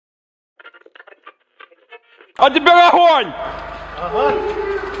А теперь огонь! Ага.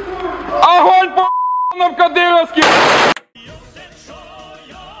 Огонь по в Кадыровске!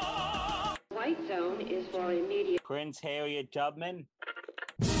 White zone is for immediate. Prince Harriet Tubman.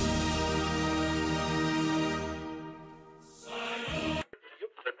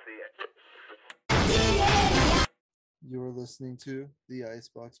 You are listening to the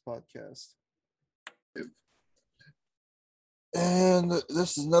Icebox Podcast. And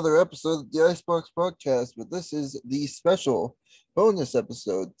this is another episode of the Icebox Podcast, but this is the special bonus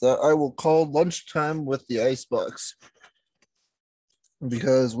episode that I will call Lunchtime with the Icebox.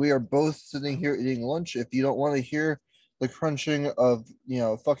 Because we are both sitting here eating lunch. If you don't want to hear the crunching of,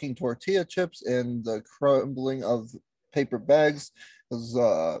 fucking tortilla chips and the crumbling of paper bags, because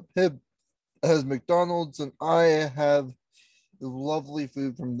Pibb has McDonald's and I have lovely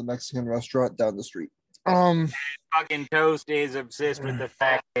food from the Mexican restaurant down the street. Fucking Toast is obsessed with the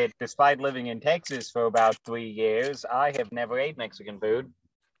fact that despite living in Texas for about 3 years, I have never ate Mexican food.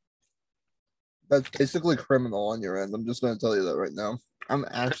 That's basically criminal on your end. I'm just going to tell you that right now. I'm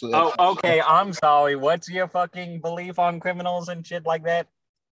actually... Oh, okay, I'm sorry. What's your fucking belief on criminals and shit like that?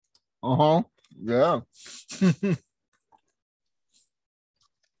 Uh-huh. Yeah.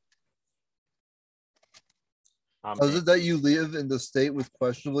 Is it that you live in the state with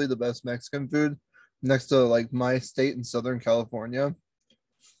questionably the best Mexican food next to, like, my state in Southern California?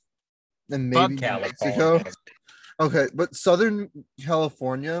 And maybe New Mexico? Okay, but Southern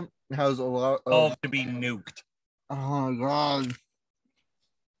California has a lot of... to be nuked. Oh, my God.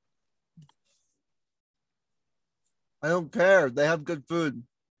 I don't care. They have good food.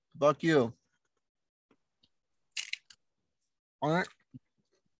 Fuck you. All right.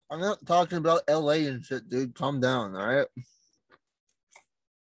 I'm not talking about LA and shit, dude. Calm down, all right?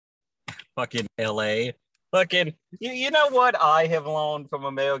 Fucking LA. Fucking, you know what I have learned from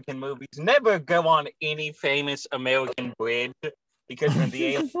American movies? Never go on any famous American bridge, because when the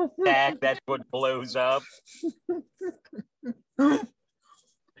aliens attack, that's what blows up.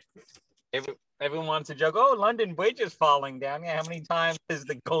 Everyone's a joke. Oh, London Bridge is falling down. Yeah, how many times has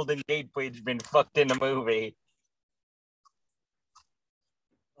the Golden Gate Bridge been fucked in a movie?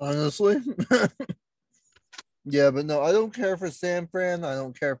 Honestly. Yeah, but no, I don't care for San Fran. I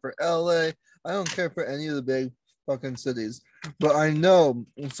don't care for LA. I don't care for any of the big fucking cities. But I know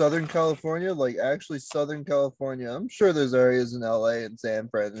in Southern California, like actually Southern California, I'm sure there's areas in LA and San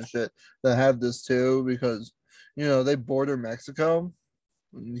Fran and shit that have this too, because, they border Mexico.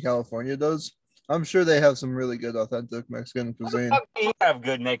 California does. I'm sure they have some really good authentic Mexican cuisine. You have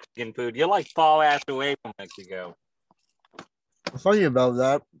good Mexican food. You're like far ass away from Mexico. Funny about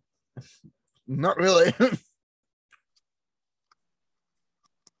that. Not really.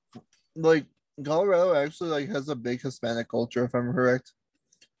 Like Colorado actually has a big Hispanic culture, if I'm correct.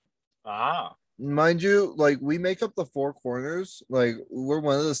 Ah. Mind you, like we make up the four corners. Like we're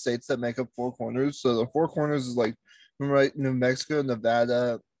one of the states that make up four corners. So the four corners is like right New Mexico,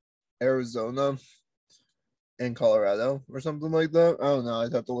 Nevada, Arizona, and Colorado or something like that. I don't know.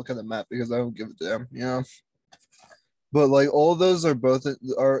 I'd have to look at the map because I don't give a damn, But like all of those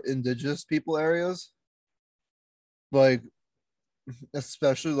are indigenous people areas. Like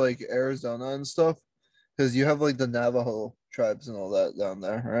especially like Arizona and stuff, because you have like the Navajo tribes and all that down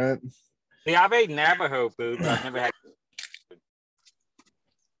there, right? Yeah, I've ate Navajo food, but I've never had.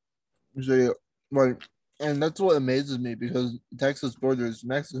 So, like, and that's what amazes me, because Texas borders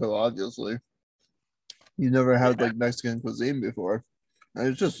Mexico, obviously. You never had like Mexican cuisine before, and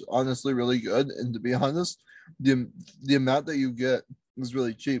it's just honestly really good. And to be honest, the amount that you get is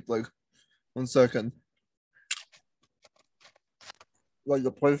really cheap. Like, 1 second. Like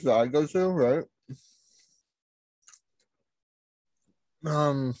the place that I go to, right?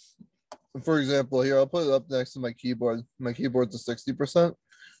 For example, here I'll put it up next to my keyboard. My keyboard's a 60%, and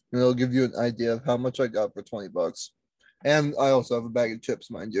it'll give you an idea of how much I got for $20. And I also have a bag of chips,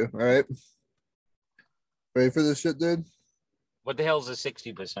 mind you. All right, ready for this shit, dude? What the hell is a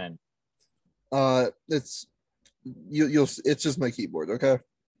 60%? It's you'll it's just my keyboard, okay?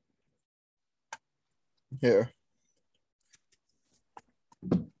 Here.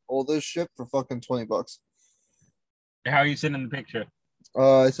 All this shit for fucking $20. How are you sending the picture?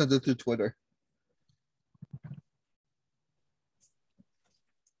 I sent it through Twitter.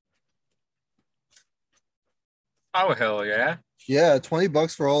 Oh hell yeah! Yeah,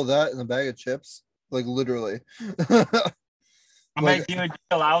 $20 for all that and a bag of chips, like literally. I'll make you a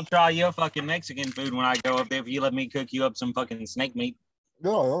deal. I'll try your fucking Mexican food when I go up there if you let me cook you up some fucking snake meat.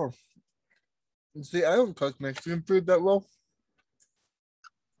 No. See, I don't cook Mexican food that well.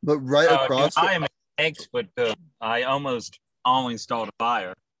 But across... I am an expert cook. I almost always start a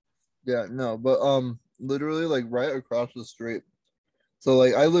fire. Yeah, no, but literally like right across the street. So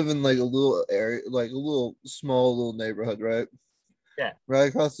like I live in like a little area, like a little small little neighborhood, right? Yeah. Right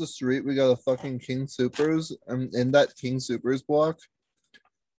across the street, we got a fucking King Supers, and in that King Supers block,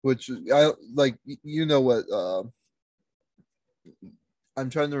 which I like, you know what? I'm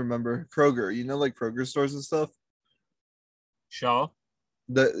trying to remember Kroger. You know, like Kroger stores and stuff. Sure.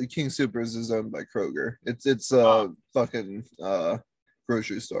 The King Supers is owned by Kroger. It's fucking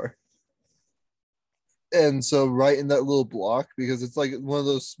grocery store. And so right in that little block, because it's like one of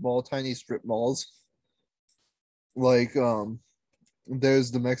those small tiny strip malls, like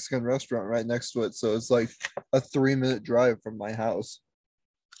there's the Mexican restaurant right next to it. So it's like a 3-minute drive from my house.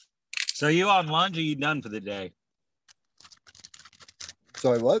 So you on lunch or you done for the day?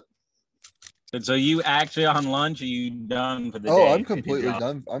 Sorry, what? And so you actually on lunch or you done for the day? Oh, I'm completely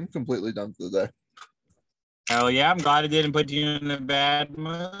done. I'm completely done for the day. Hell yeah, I'm glad it didn't put you in a bad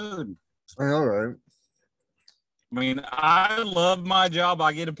mood. All right. I mean, I love my job.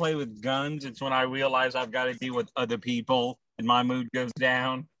 I get to play with guns. It's when I realize I've got to deal with other people and my mood goes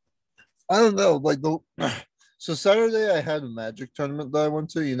down. I don't know. Like so Saturday I had a Magic tournament that I went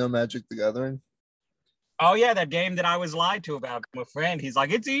to. You know, Magic the Gathering. Oh yeah, that game that I was lied to about from a friend. He's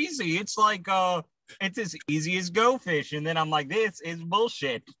like, it's easy. It's like it's as easy as Go Fish. And then I'm like, this is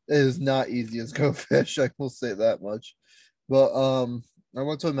bullshit. It is not easy as Go Fish. I will say that much. But I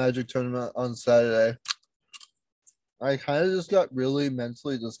went to a Magic tournament on Saturday. I kind of just got really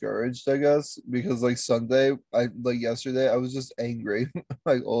mentally discouraged, I guess, because like Sunday, yesterday, I was just angry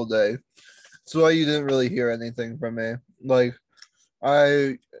like all day. So why you didn't really hear anything from me. Like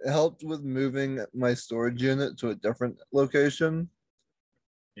I helped with moving my storage unit to a different location.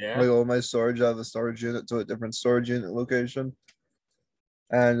 Yeah. Like all my storage out of the storage unit to a different storage unit location.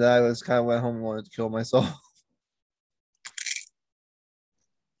 And I was kind of went home and wanted to kill myself.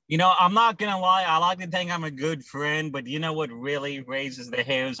 You know, I'm not going to lie. I like to think I'm a good friend, but you know what really raises the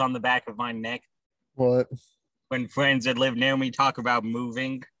hairs on the back of my neck? What? When friends that live near me talk about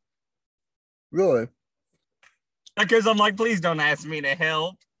moving. Really? Because I'm like, please don't ask me to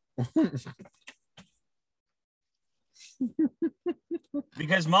help.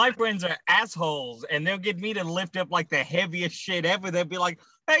 Because my friends are assholes and they'll get me to lift up like the heaviest shit ever. They'll be like,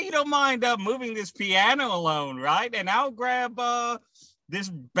 hey, you don't mind moving this piano alone, right? And I'll grab this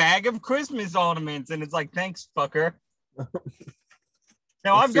bag of Christmas ornaments. And it's like, thanks, fucker.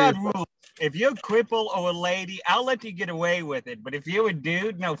 Now, I've got rules. If you're a cripple or a lady, I'll let you get away with it. But if you're a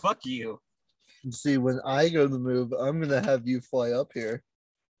dude, no, fuck you. See, when I go to move, I'm going to have you fly up here.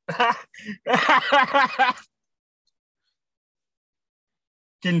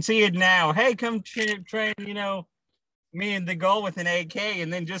 Can see it now. Hey, come train, you know, me and the goal with an AK.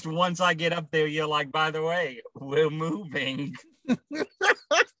 And then just once I get up there, you're like, by the way, we're moving. You're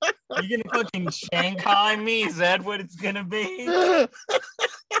gonna fucking Shanghai me? Is that what it's gonna be?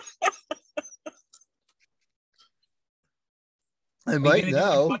 I might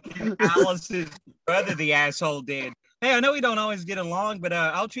now. Alice's brother, the asshole, did. Hey, I know we don't always get along, but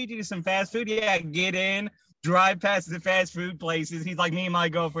I'll treat you to some fast food. Yeah, get in, drive past the fast food places. He's like, me and my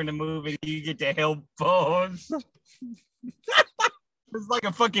girlfriend are moving. You get to help first. It's like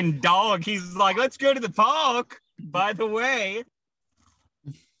a fucking dog. He's like, let's go to the park. By the way.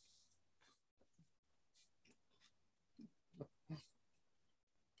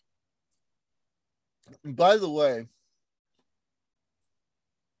 By the way.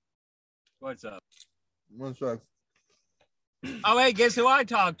 What's up? What's up? Oh, hey, guess who I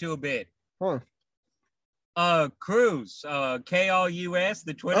talked to a bit? Huh. Cruz, Krus,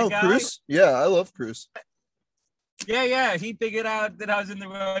 the Twitter guy. Cruz? Yeah, I love Cruz. Yeah. He figured out that I was in the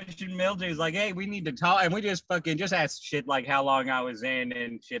Russian military. He's like, hey, we need to talk. And we just asked shit like how long I was in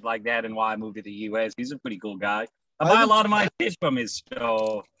and shit like that and why I moved to the US. He's a pretty cool guy. I buy a lot of my shit from his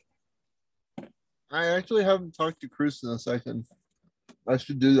store. I actually haven't talked to Cruz in a second. I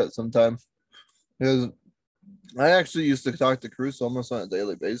should do that sometime. Because I actually used to talk to Cruz almost on a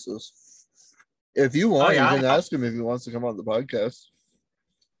daily basis. If you want, you can ask him if he wants to come on the podcast.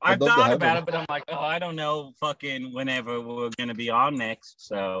 I've thought about it, but I'm like, I don't know fucking whenever we're gonna be on next.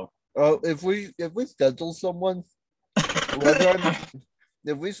 So if we schedule someone, whether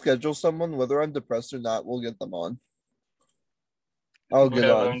I'm depressed or not, we'll get them on. I'll get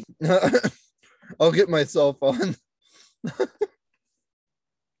on. I'll get myself on.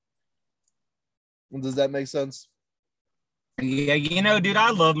 Does that make sense? Yeah, you know, dude,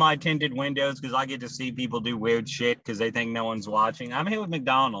 I love my tinted windows because I get to see people do weird shit because they think no one's watching. I'm here with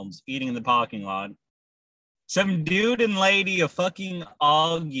McDonald's eating in the parking lot. Some dude and lady are fucking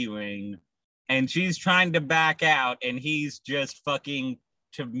arguing and she's trying to back out and he's just fucking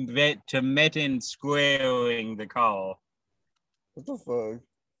to Metin squaring the call. What the fuck?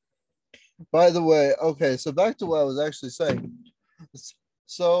 By the way, okay, so back to what I was actually saying.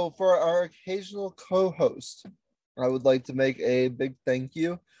 So for our occasional co-host, I would like to make a big thank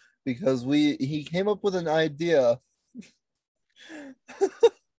you because he came up with an idea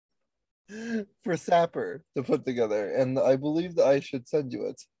for Sapper to put together, and I believe that I should send you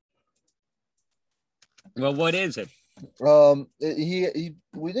it. Well, what is it?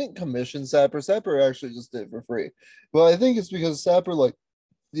 We didn't commission Sapper. Sapper actually just did it for free. But I think it's because Sapper liked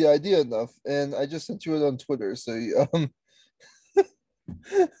the idea enough, and I just sent you it on Twitter. So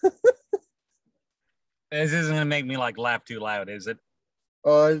This isn't gonna make me like laugh too loud, is it?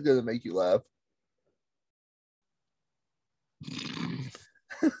 oh, I'm gonna make you laugh.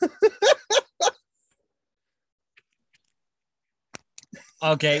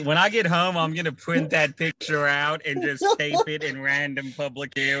 Okay, when I get home, I'm gonna print that picture out and just tape it in random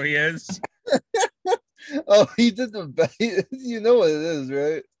public areas. Oh, he did the you know what it is,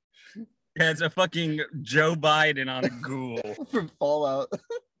 right? Yeah, it's a fucking Joe Biden on a ghoul. From Fallout.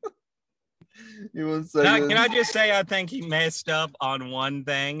 Can I just say I think he messed up on one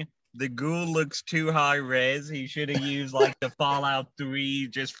thing. The ghoul looks too high res. He should have used like the Fallout 3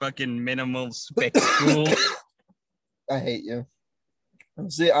 just fucking minimal spec ghoul. I hate you.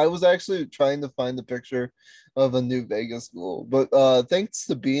 See, I was actually trying to find a picture of a New Vegas ghoul, but thanks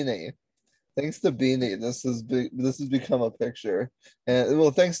to Beanie, this has become a picture. And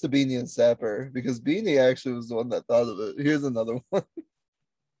well, thanks to Beanie and Sapper, because Beanie actually was the one that thought of it. Here's another one.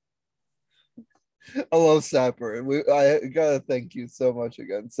 I love Sapper. I gotta thank you so much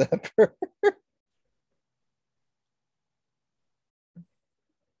again, Sapper.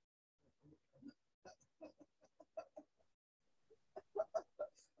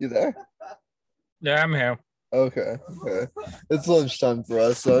 You there? Yeah, I'm here. Okay. It's lunchtime for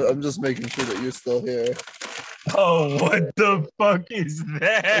us, so I'm just making sure that you're still here. Oh, what the fuck is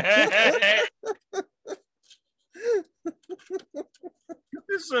that?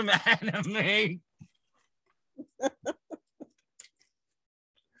 This is some anime.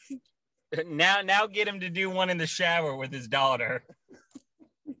 Now get him to do one in the shower with his daughter.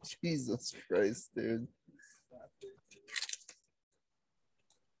 Jesus Christ, dude.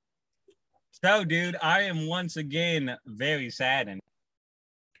 So, dude, I am once again very saddened.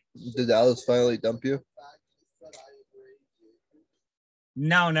 Did Alice finally dump you?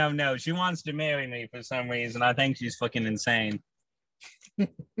 No. She wants to marry me for some reason. I think she's fucking insane.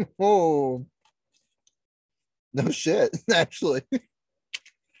 Oh. No shit, actually.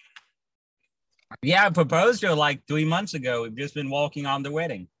 Yeah, I proposed to her like 3 months ago. We've just been walking on the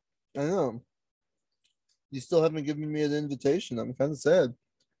wedding. I know. You still haven't given me an invitation. I'm kind of sad.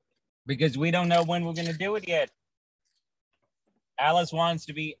 Because we don't know when we're going to do it yet. Alice wants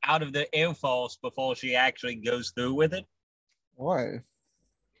to be out of the Air Force before she actually goes through with it. Why?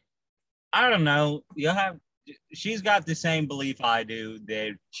 I don't know. She's got the same belief I do,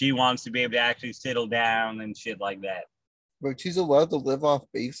 that she wants to be able to actually settle down and shit like that. But she's allowed to live off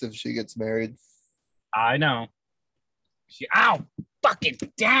base if she gets married. I know. Ow! Fucking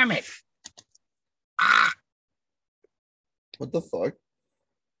damn it! Ah! What the fuck?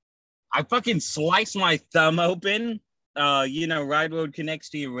 I fucking sliced my thumb open. Right where it connects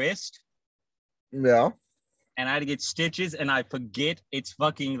to your wrist. Yeah. And I had to get stitches, and I forget it's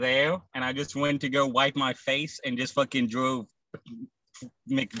fucking there. And I just went to go wipe my face and just fucking drove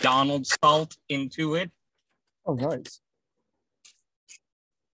McDonald's salt into it. Oh, nice.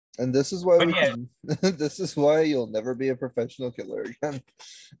 And this is why this is why you'll never be a professional killer again.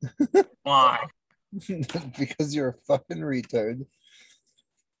 Why? Because you're a fucking retard.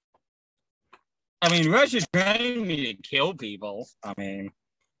 I mean, Russia trained me to kill people. I mean,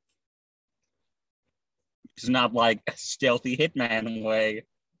 it's not like a stealthy hitman way.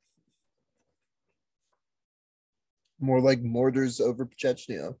 More like mortars over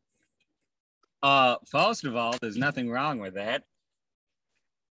Chechnya. First of all, there's nothing wrong with that.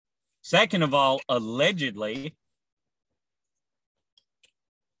 Second of all, allegedly.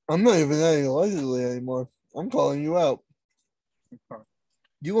 I'm not even adding allegedly anymore. I'm calling you out.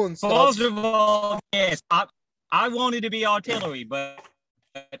 You won't stop. First of all, yes, I wanted to be artillery, but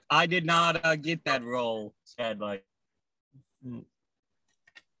I did not get that role, sadly.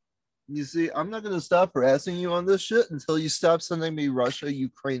 You see, I'm not going to stop harassing you on this shit until you stop sending me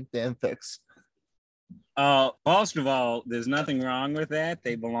Russia-Ukraine fanfics. First of all, there's nothing wrong with that.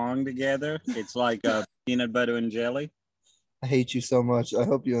 They belong together. It's like peanut butter and jelly. I hate you so much. I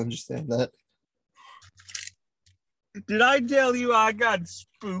hope you understand that. Did I tell you I got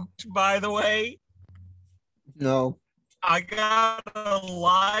spooked, by the way? No. I got a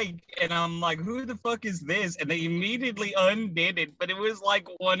like, and I'm like, who the fuck is this? And they immediately undid it, but it was like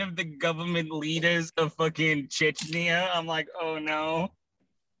one of the government leaders of fucking Chechnya. I'm like, oh no.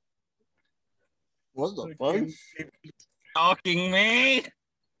 What the fuck? Fucking stalking me.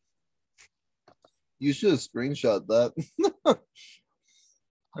 You should have screenshot that.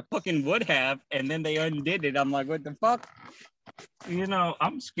 I fucking would have, and then they undid it. I'm like, what the fuck? You know,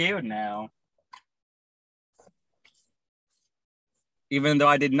 I'm scared now. Even though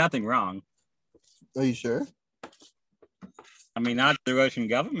I did nothing wrong. Are you sure? I mean, not the Russian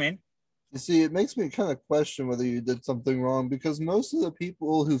government. You see, it makes me kind of question whether you did something wrong, because most of the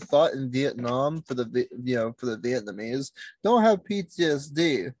people who fought in Vietnam for the Vietnamese don't have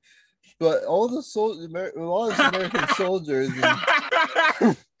PTSD, but all the a lot of American soldiers.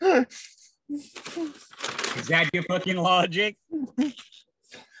 Is that your fucking logic?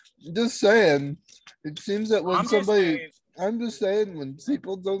 Just saying, it seems that when I'm just saying, when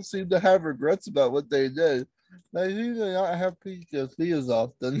people don't seem to have regrets about what they did, they usually not have PTSD as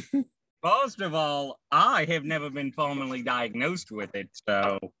often. Most of all, I have never been formally diagnosed with it,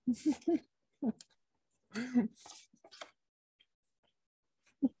 so.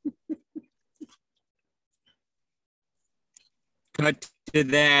 Cut to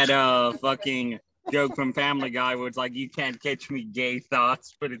that fucking joke from Family Guy where it's like, you can't catch me gay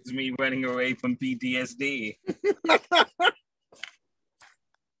thoughts, but it's me running away from PTSD.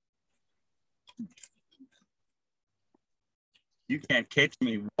 You can't catch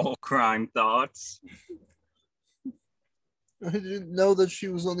me war crime thoughts. I didn't know that she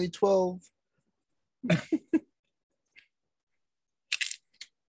was only 12.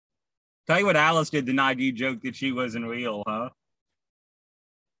 Tell you what, Alice did denied you joke that she wasn't real, huh?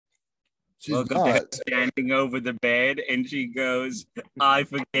 She's Woke up to her standing over the bed, and she goes, I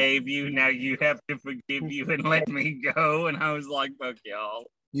forgave you, now you have to forgive you and let me go. And I was like, fuck y'all.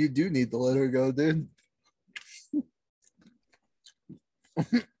 You do need to let her go, dude.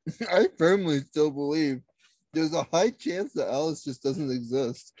 I firmly still believe there's a high chance that Alice just doesn't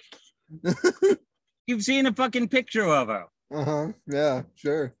exist. You've seen a fucking picture of her. Uh-huh. Yeah,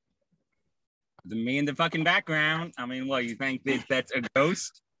 sure. Me in the fucking background. I mean, what, you think that that's a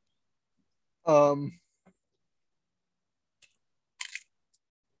ghost? What?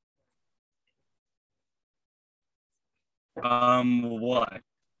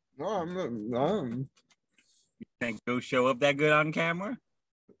 No, I'm not. You think ghosts show up that good on camera?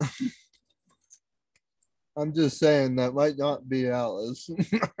 I'm just saying that might not be Alice.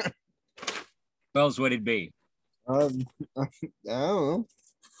 Who else would it be? I don't know. I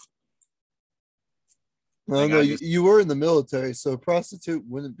Like, don't know. I just- You were in the military, so a prostitute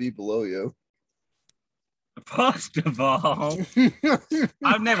wouldn't be below you. First of all,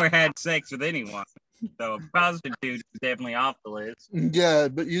 I've never had sex with anyone, so a prostitute is definitely off the list. Yeah,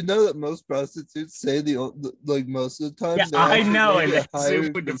 but you know that most prostitutes say like most of the time. Yeah, they I actually know, get and that's hired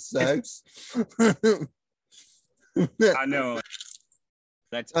super for depressing. sex. I know.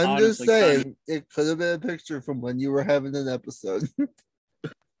 That's I'm just honestly saying it could have been a picture from when you were having an episode.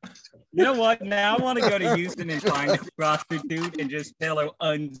 You know what? Now I want to go to Houston and find a prostitute and just tell her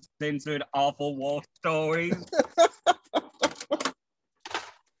uncensored, awful war stories.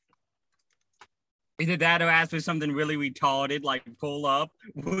 Either that or ask for something really retarded, like pull up.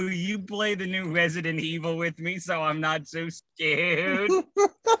 Will you play the new Resident Evil with me so I'm not so scared?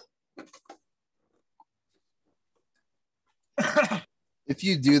 If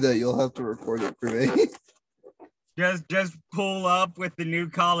you do that, you'll have to record it for me. Just pull up with the new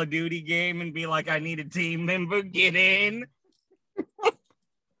Call of Duty game and be like, I need a team member, get in.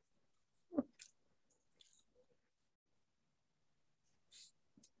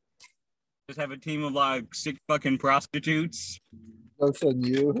 Just have a team of like 6 fucking prostitutes. That's on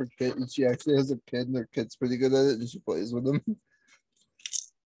you. Her kid, she actually has a kid, and her kid's pretty good at it, and she plays with them.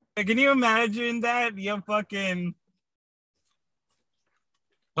 Can you imagine that? You're fucking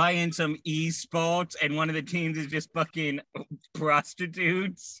playing some esports and one of the teams is just fucking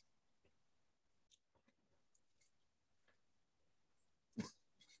prostitutes.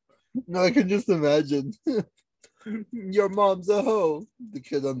 No, I can just imagine. Your mom's a hoe. The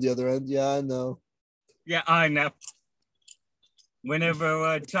kid on the other end. Yeah, I know. Yeah, I know.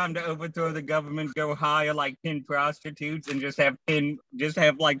 Whenever time to overthrow the government, go hire like 10 prostitutes and just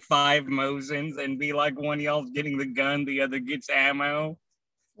have like 5 Mosins and be like, one of y'all's getting the gun, the other gets ammo.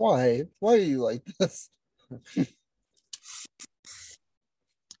 Why? Why are you like this?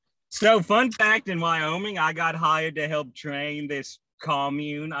 So, fun fact, in Wyoming, I got hired to help train this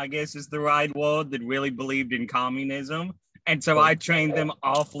commune, I guess is the right word, that really believed in communism. And so I trained them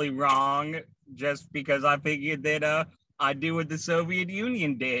awfully wrong just because I figured that I'd do what the Soviet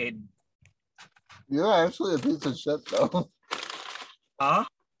Union did. You're actually a piece of shit, though. Huh?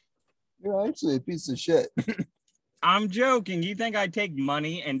 You're actually a piece of shit. I'm joking. You think I'd take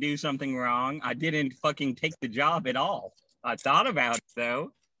money and do something wrong? I didn't fucking take the job at all. I thought about it,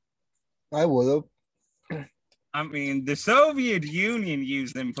 though. I would have. I mean, the Soviet Union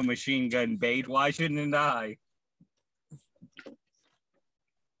used them for machine gun bait. Why shouldn't I?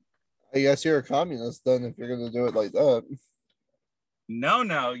 I guess you're a communist then if you're gonna do it like that.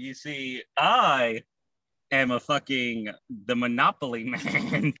 No. You see, I am the Monopoly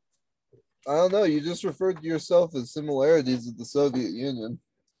man. I don't know. You just referred to yourself as similarities with the Soviet Union.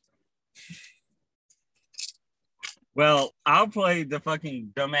 Well, I'll play the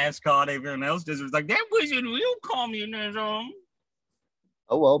fucking dumbass card everyone else does. It's like, that wasn't real communism.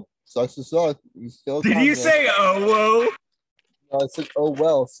 Oh well, sucks to suck. You still Did you say, oh, whoa? No, I said, oh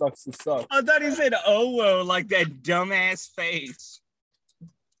well, sucks to suck. I thought he said, oh, whoa, like that dumbass face.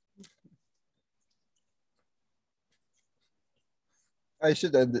 I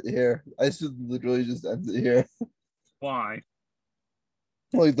should end it here. I should literally just end it here. Why?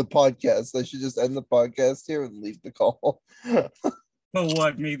 Like the podcast. I should just end the podcast here and leave the call. For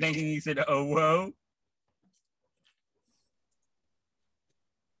what? Me thinking he said, oh, whoa?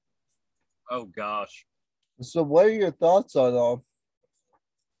 Oh, gosh. So what are your thoughts on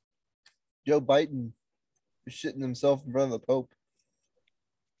Joe Biden shitting himself in front of the Pope?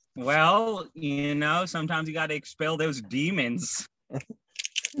 Well, sometimes you got to expel those demons.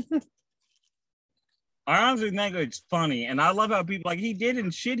 I honestly think it's funny, and I love how people he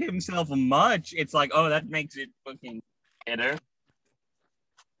didn't shit himself much. It's like, oh, that makes it fucking better.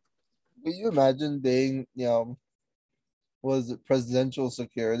 Can you imagine being, was it presidential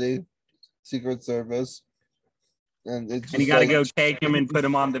security, Secret Service, and it's just and you got to go take him and put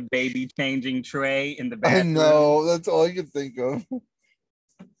him on the baby changing tray in the bathroom. I know, that's all I could think of.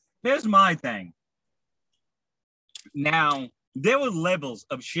 Here's my thing. Now, there were levels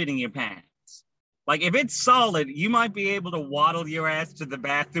of shitting your pants. Like, if it's solid, you might be able to waddle your ass to the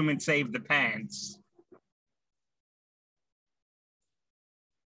bathroom and save the pants.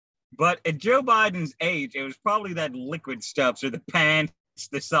 But at Joe Biden's age, it was probably that liquid stuff. So the pants,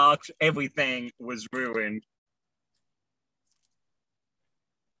 the socks, everything was ruined.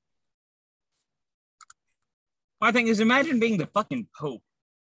 My thing is, imagine being the fucking Pope.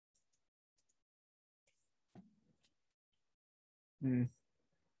 Hmm.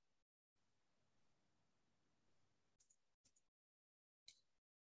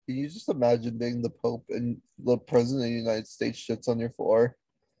 Can you just imagine being the Pope and the President of the United States shits on your floor?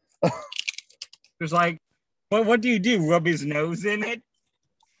 It's like, what do you do? Rub his nose in it?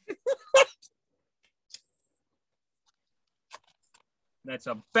 That's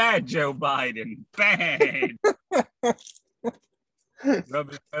a bad Joe Biden. Bad. Rub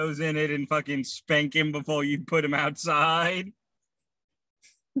his nose in it and fucking spank him before you put him outside.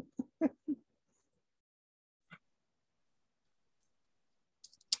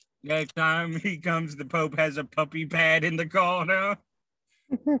 Next time he comes, the Pope has a puppy pad in the corner.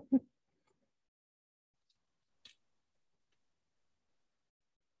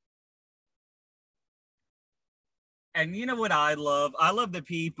 And you know what I love? I love the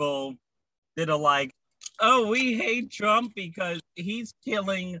people that are like, oh, we hate Trump because he's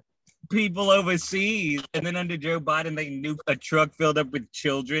killing people overseas. And then under Joe Biden, they nuke a truck filled up with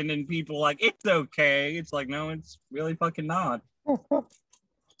children and people like, it's okay. It's like, no, it's really fucking not.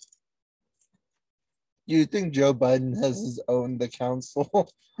 Do you think Joe Biden has his own the council?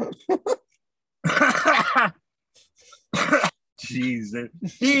 Jesus.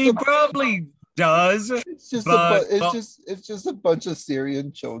 He probably does. It's just it's just a bunch of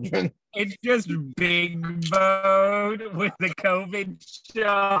Syrian children. It's just Big Mode with the COVID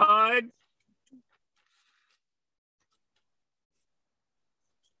shot.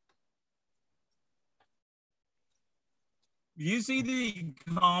 You see the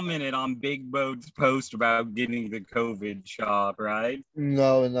commented on Big Boat's post about getting the COVID shot, right?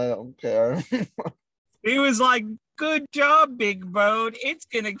 No, and I don't care. He was like, good job, Big Boat. It's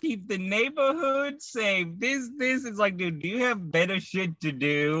gonna keep the neighborhood safe. This is like, dude, do you have better shit to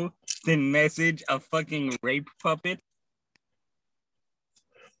do than message a fucking rape puppet?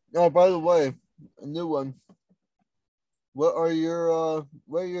 Oh, by the way, a new one. What are your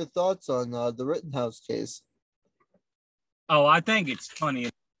thoughts on the Rittenhouse case? Oh, I think it's funny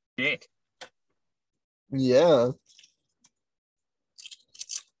as shit. Yeah.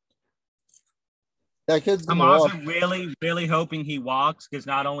 That kid's I'm gonna also walk. really, really hoping he walks, because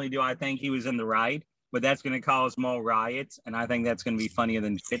not only do I think he was in the right, but that's going to cause more riots, and I think that's going to be funnier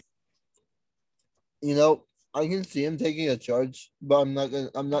than shit. You know, I can see him taking a charge, but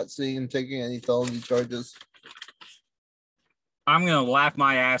I'm not seeing him taking any felony charges. I'm gonna laugh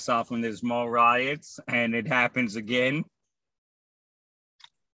my ass off when there's more riots and it happens again.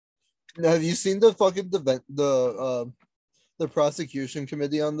 Have you seen the fucking the prosecution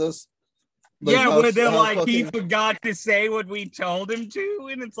committee on this? Like Yeah, where they're how like, he fucking forgot to say what we told him to,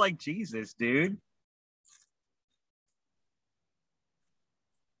 and it's like, Jesus, dude.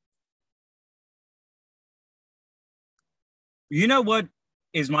 You know what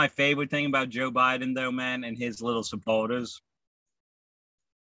is my favorite thing about Joe Biden, though, man, and his little supporters?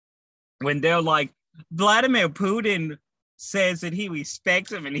 When they're like, Vladimir Putin says that he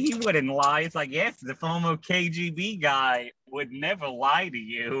respects him and he wouldn't lie. It's like, yes, the former KGB guy would never lie to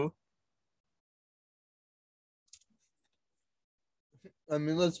you. I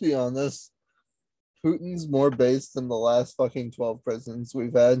mean, let's be honest. Putin's more based than the last fucking 12 presidents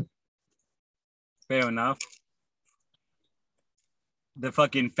we've had. Fair enough. The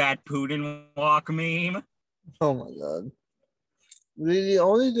fucking fat Putin walk meme. Oh my god. The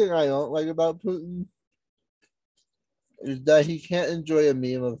only thing I don't like about Putin is that he can't enjoy a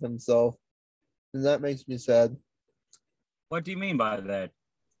meme of himself. And that makes me sad. What do you mean by that?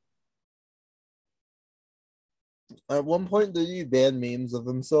 At one point, did he ban memes of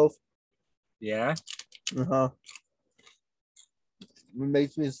himself? Yeah. Uh-huh. It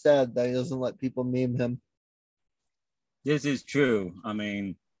makes me sad that he doesn't let people meme him. This is true. I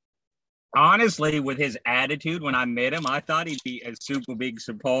mean, honestly, with his attitude when I met him, I thought he'd be a super big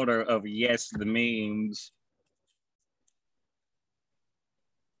supporter of yes, the memes.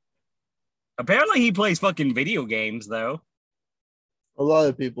 Apparently, he plays fucking video games, though. A lot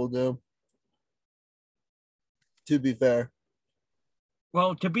of people do. To be fair.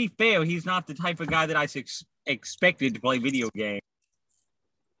 Well, to be fair, he's not the type of guy that I expected to play video games.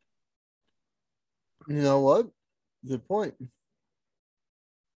 You know what? Good point. I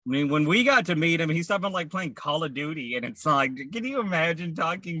mean, when we got to meet him, he stopped on like playing Call of Duty, and it's like, can you imagine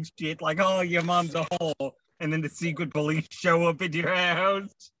talking shit like, "Oh, your mom's a hole," and then the secret police show up at your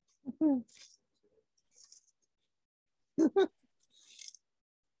house?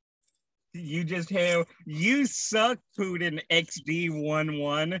 You just hear, "You suck, Putin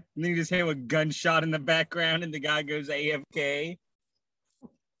XD11," and then you just hear a gunshot in the background, and the guy goes AFK.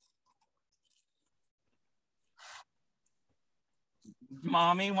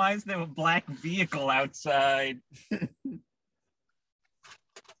 Mommy, why is there a black vehicle outside?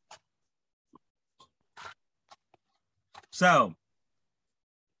 So,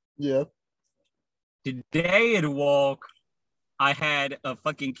 Yeah. today at work, I had a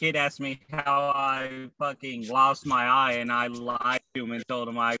fucking kid ask me how I fucking lost my eye, and I lied to him and told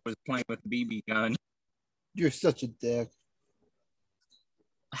him I was playing with a BB gun. You're such a dick.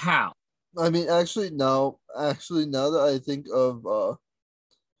 How? I mean, actually, no. Actually, now that I think of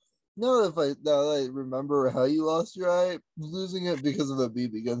now that I remember how you lost your eye, losing it because of a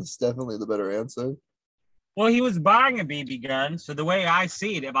BB gun is definitely the better answer. Well, he was buying a BB gun, so the way I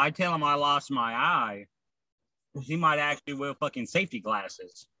see it, if I tell him I lost my eye, he might actually wear fucking safety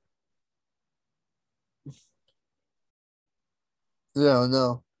glasses. Yeah,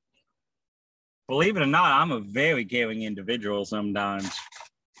 no. Believe it or not, I'm a very caring individual sometimes.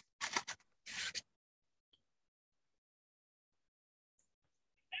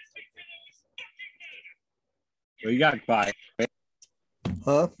 Well, you got quiet.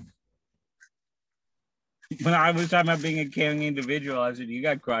 Huh? When I was talking about being a caring individual, I said, you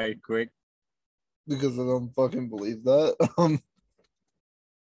got quiet quick. Because I don't fucking believe that.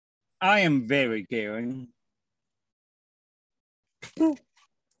 I am very caring. I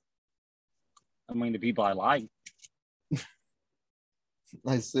mean, the people I like.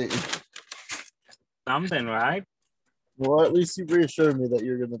 I see. Something, right? Well, at least you reassured me that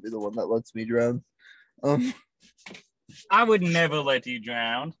you're gonna be the one that lets me drown. I would never let you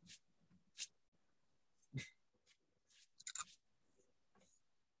drown.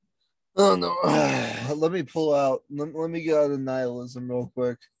 Oh no. Let me pull out. Let me get out of nihilism real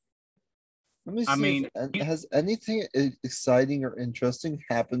quick. Let me see. I mean, has anything exciting or interesting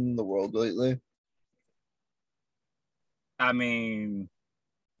happened in the world lately? I mean,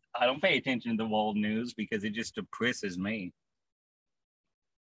 I don't pay attention to the world news because it just depresses me.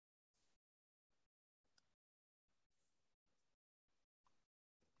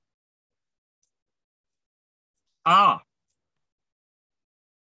 Ah,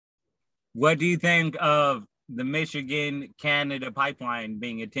 what do you think of the Michigan-Canada pipeline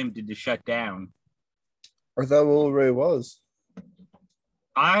being attempted to shut down? Or that already was?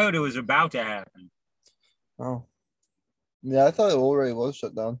 I heard it was about to happen. Oh. Yeah, I thought it already was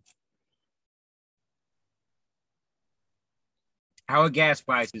shut down. How are gas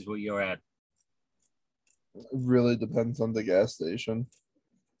prices where you're at? Really depends on the gas station.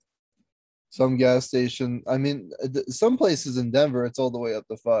 Some gas station, I mean, some places in Denver, it's all the way up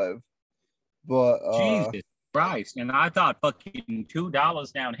to 5. But Jesus Christ. And I thought fucking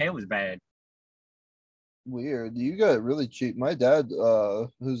 $2 down here was bad. weird. You got it really cheap. My dad,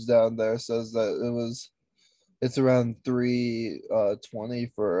 who's down there, says that it's around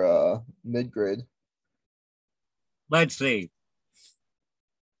 320 for mid grade. Let's see.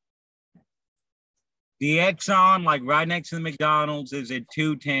 The Exxon, like right next to the McDonald's, is at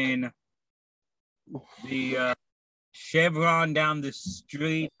 210. The Chevron down the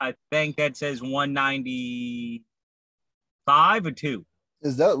street, I think that says 195 or 2.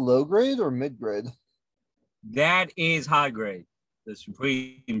 Is that low grade or mid grade? That is high grade, the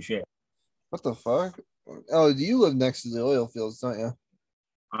Supreme share. What the fuck? Oh, you live next to the oil fields, don't you?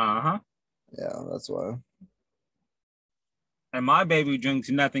 Uh-huh. Yeah, that's why. And my baby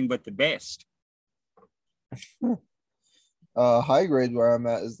drinks nothing but the best. High grade where I'm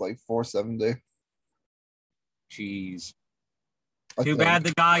at is like 470. Jeez. I Too think. bad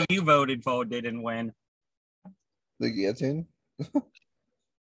the guy you voted for didn't win. The guillotine.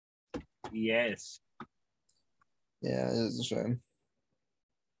 Yes. Yeah, it is a shame.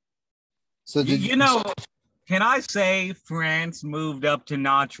 So You know, can I say France moved up to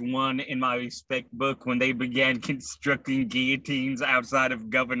notch 1 in my respect book when they began constructing guillotines outside of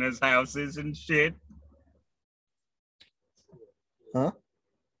governors' houses and shit? Huh?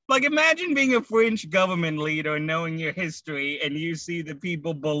 Like, imagine being a French government leader, knowing your history, and you see the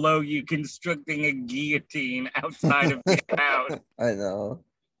people below you constructing a guillotine outside of your house. I know.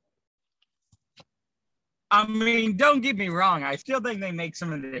 I mean, don't get me wrong. I still think they make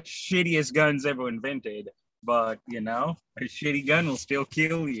some of the shittiest guns ever invented. But, you know, a shitty gun will still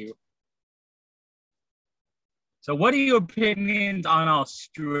kill you. So what are your opinions on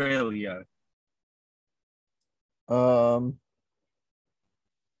Australia?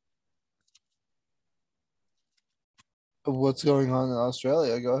 What's going on in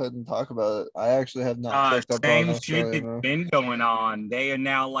Australia? Go ahead and talk about it. I actually have not checked up on Same Australia. shit that's been going on. They are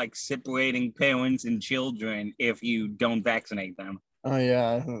now like separating parents and children if you don't vaccinate them. Oh yeah,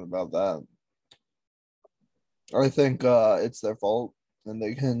 I heard about that. I think it's their fault and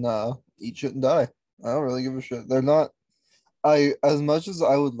they can eat shit and die. I don't really give a shit. They're not as much as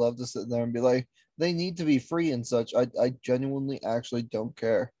I would love to sit there and be like, they need to be free and such, I genuinely actually don't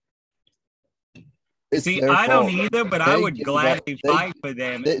care. It's See, their I fault. don't either, but I They would gave gladly up- fight for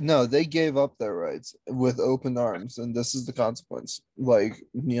them. they gave up their rights with open arms, and this is the consequence. Like,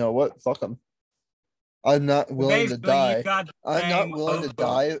 you know what? Fuck them. I'm not willing to Basically, you die. got the I'm not same willing to over-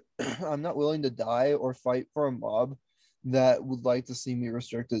 die. I'm not willing to die or fight for a mob that would like to see me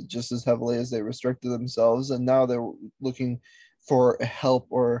restricted just as heavily as they restricted themselves. And now they're looking for help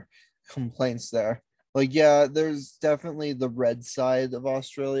or complaints there. Like, yeah, there's definitely the red side of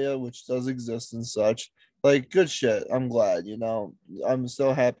Australia, which does exist and such. Like, good shit. I'm glad, you know. I'm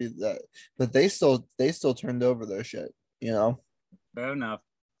so happy that they still turned over their shit, you know. Fair enough.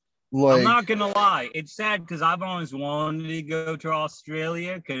 Like, I'm not gonna lie, it's sad because I've always wanted to go to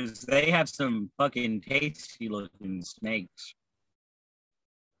Australia because they have some fucking tasty looking snakes.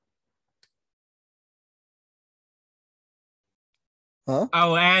 huh?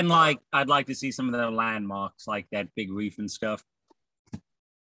 Oh, and like I'd like to see some of the landmarks, like that big reef and stuff.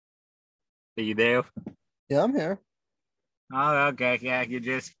 Are you there? Yeah, I'm here. Oh, okay, yeah, you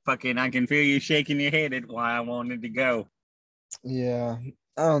just fucking. I can feel you shaking your head at why I wanted to go. Yeah,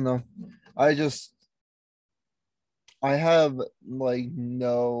 I don't know. I have like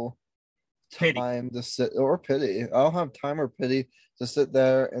no Pity. time to sit or pity. I don't have time or pity to sit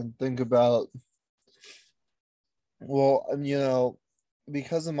there and think about, well, you know,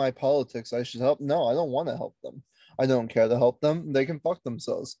 because of my politics, I should help. No, I don't want to help them. I don't care to help them. They can fuck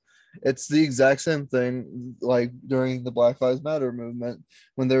themselves. It's the exact same thing like during the Black Lives Matter movement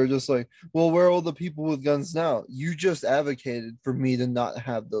when they were just like, well, where are all the people with guns now? You just advocated for me to not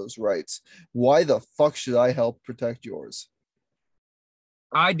have those rights. Why the fuck should I help protect yours?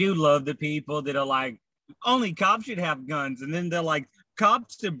 I do love the people that are like, only cops should have guns, and then they're like,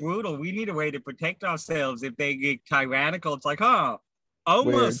 cops are brutal. We need a way to protect ourselves if they get tyrannical. It's like, huh,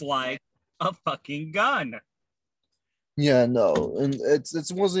 almost Weird. like a fucking gun. Yeah, no, and it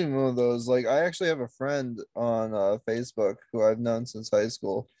wasn't even one of those. Like, I actually have a friend on Facebook who I've known since high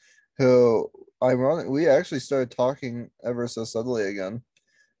school, who ironic we actually started talking ever so subtly again,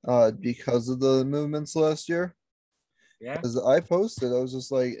 because of the movements last year. Yeah. As I posted, I was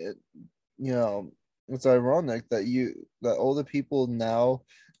just like, you know, it's ironic that all the people now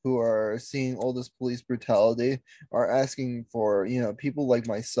who are seeing all this police brutality are asking for, people like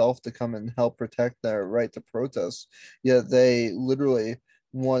myself to come and help protect their right to protest. Yet they literally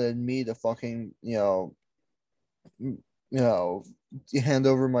wanted me to fucking, you know, hand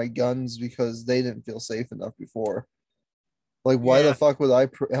over my guns because they didn't feel safe enough before. Like, why the Yeah. fuck would I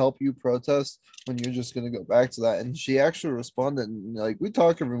help you protest when you're just gonna go back to that? And she actually responded, and like we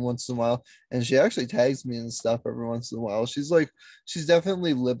talk every once in a while, and she actually tags me and stuff every once in a while. She's like, she's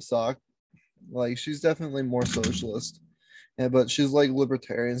definitely libsock, like she's definitely more socialist, but she's like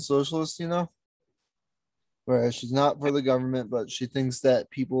libertarian socialist, where she's not for the government, but she thinks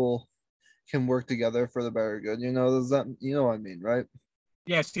that people can work together for the better good. Does that what I mean, right?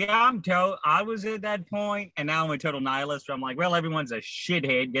 Yeah, see, I was at that point, and now I'm a total nihilist. Where I'm like, well, everyone's a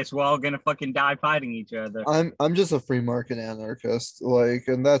shithead. Guess we're all gonna fucking die fighting each other. I'm just a free market anarchist, like,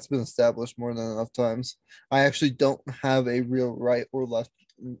 and that's been established more than enough times. I actually don't have a real right or left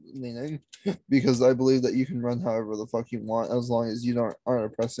leaning because I believe that you can run however the fuck you want as long as you aren't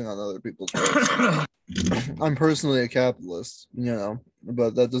oppressing on other people's rights. I'm personally a capitalist,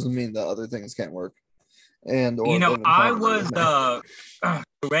 but that doesn't mean that other things can't work and or live in I harmony was with me.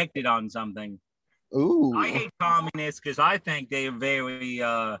 corrected on something. Ooh. I hate communists because I think they're very,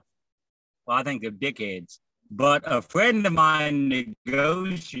 I think they're dickheads. But a friend of mine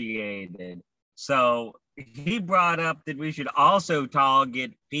negotiated. So he brought up that we should also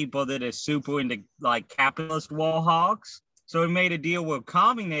target people that are super into like capitalist war hawks. So we made a deal where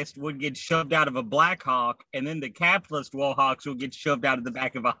communists would get shoved out of a Black Hawk, and then the capitalist war hawks would get shoved out of the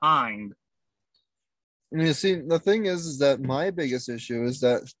back of a Hind. You see, the thing is that my biggest issue is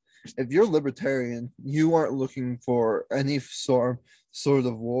that if you're libertarian, you aren't looking for any sort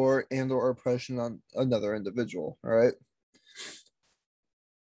of war and or oppression on another individual, all right?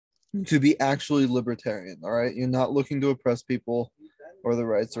 To be actually libertarian, all right? You're not looking to oppress people or the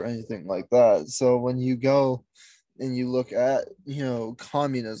rights or anything like that. So when you go and you look at,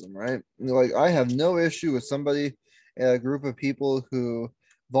 communism, right? Like, I have no issue with somebody, a group of people who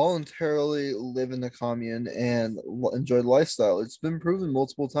voluntarily live in the commune and enjoy the lifestyle. It's been proven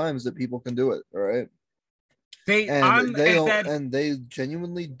multiple times that people can do it, all right? See, And they don't, and they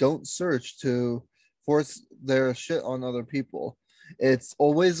genuinely don't search to force their shit on other people. It's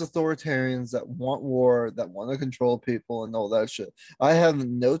always authoritarians that want war, that want to control people and all that shit. I have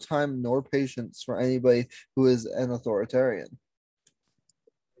no time nor patience for anybody who is an authoritarian.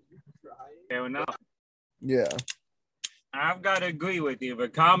 Fair enough. Yeah. I've got to agree with you. If a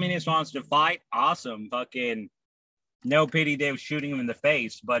communist wants to fight, awesome. Fucking no pity, they were shooting him in the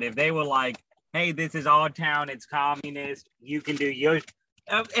face. But if they were like, hey, this is our town, it's communist, you can do yours.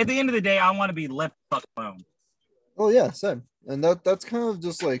 At the end of the day, I want to be left fuck alone. Oh yeah, same. And that's kind of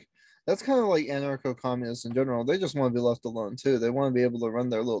just like anarcho-communists in general. They just want to be left alone too. They want to be able to run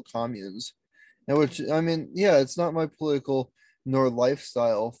their little communes. And which, I mean, yeah, it's not my political nor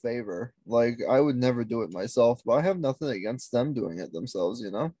lifestyle favor. Like, I would never do it myself, but I have nothing against them doing it themselves,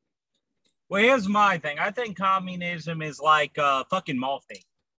 Well, here's my thing. I think communism is like fucking morphine.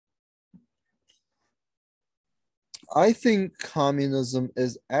 I think communism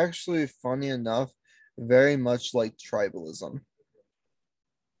is actually, funny enough, very much like tribalism.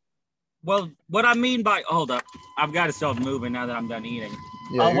 Well, what I mean by hold up, I've got to start moving now that I'm done eating.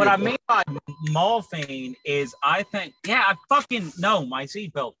 Yeah, What I mean by morphine is I think, yeah, I fucking know my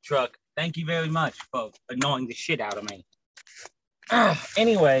seatbelt truck. Thank you very much for annoying the shit out of me.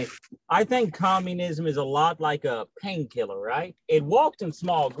 Anyway, I think communism is a lot like a painkiller, right? It works in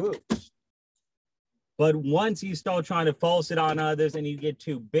small groups. But once you start trying to force it on others and you get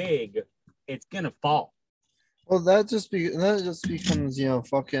too big, it's going to fall. Well, that just becomes,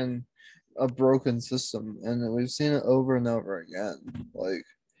 fucking a broken system. And we've seen it over and over again. Like,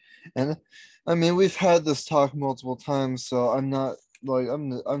 and I mean, we've had this talk multiple times, so I'm not like,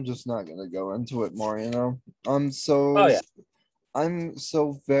 I'm just not going to go into it more, I'm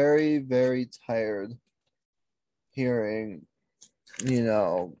so very, very tired hearing,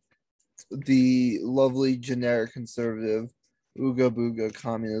 the lovely generic conservative ooga booga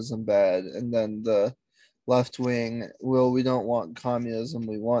communism bad, and then the left wing, well, we don't want communism,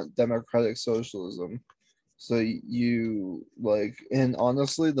 we want democratic socialism. So you like, and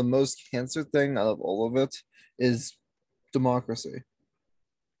honestly, the most cancer thing out of all of it is democracy.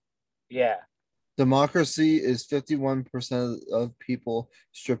 Yeah. Democracy is 51% of people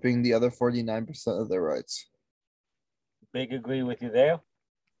stripping the other 49% of their rights. Big agree with you there.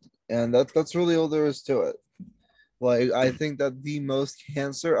 And that's really all there is to it. Like, I think that the most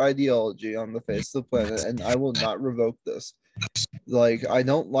cancer ideology on the face of the planet, and I will not revoke this, Like, I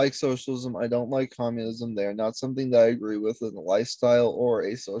don't like socialism. I don't like communism. They are not something that I agree with in a lifestyle or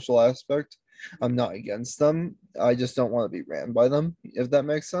a social aspect. I'm not against them. I just don't want to be ran by them, if that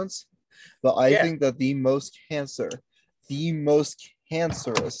makes sense. But I Yeah. think that the most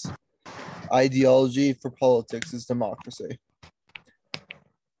cancerous ideology for politics is democracy.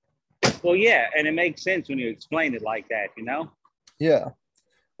 Well, yeah, and it makes sense when you explain it like that, you know? Yeah.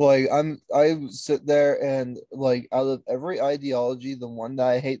 Like I sit there and like out of every ideology, the one that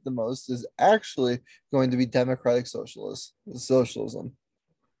I hate the most is actually going to be democratic socialism.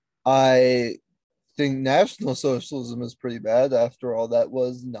 I think National Socialism is pretty bad. After all, that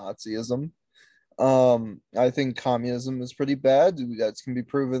was Nazism. I think communism is pretty bad. That can be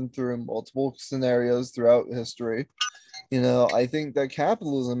proven through multiple scenarios throughout history. I think that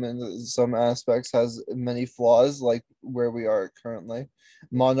capitalism in some aspects has many flaws, like where we are currently.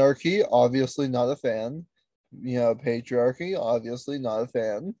 Monarchy, obviously not a fan. Patriarchy, obviously not a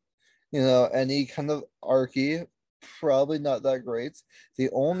fan. Any kind of archy, probably not that great. The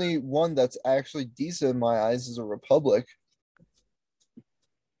only one that's actually decent in my eyes is a republic,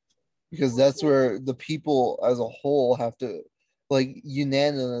 because that's where the people as a whole have to like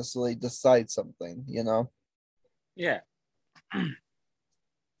unanimously decide something. Yeah.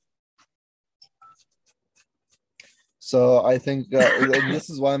 So I think and this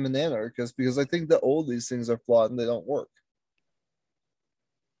is why I'm an anarchist, because I think that all these things are flawed and they don't work,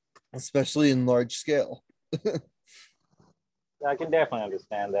 especially in large scale. I can definitely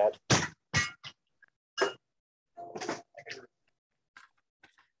understand that.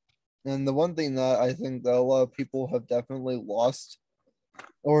 And the one thing that I think that a lot of people have definitely lost,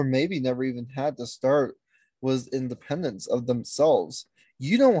 or maybe never even had to start, was independence of themselves.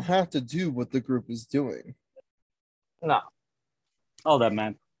 You don't have to do what the group is doing. No. Hold up,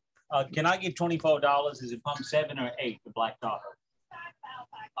 man. Can I get $24? Is it pump 7 or 8, the black taco?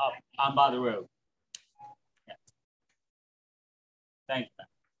 Oh, I'm by the road. Yeah. Thanks, man.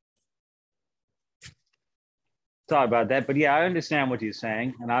 Sorry about that, but yeah, I understand what you're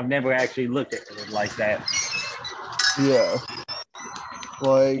saying, and I've never actually looked at it like that. Yeah.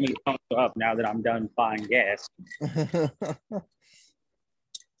 Let Like me pump up now that I'm done buying gas.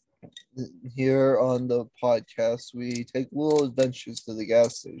 here on the podcast, we take little adventures to the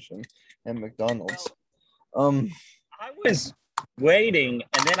gas station and McDonald's. I was waiting,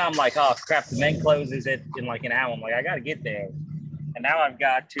 and then I'm like, oh crap, the main closes in like an hour. I'm like, I gotta get there, and now I've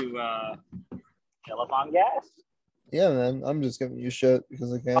got to fill up on gas. Yeah, man, I'm just giving you shit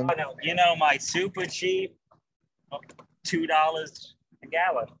because I can. Oh, no, my super cheap, $2 a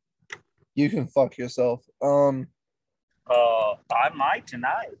gallon. You can fuck yourself. I might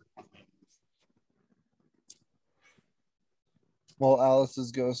tonight. While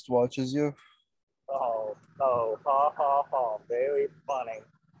Alice's ghost watches you. Very funny.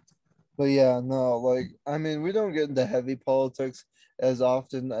 But yeah, no, like, I mean, we don't get into heavy politics as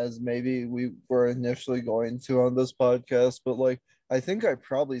often as maybe we were initially going to on this podcast, but like, I think I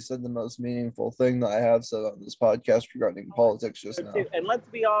probably said the most meaningful thing that I have said on this podcast regarding politics just now. And let's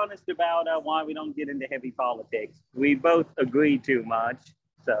be honest about why we don't get into heavy politics. We both agree too much,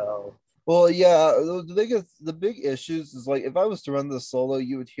 so. Well, yeah, the big issues is like if I was to run this solo,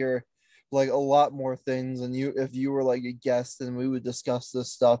 you would hear like a lot more things, and if you were like a guest, then we would discuss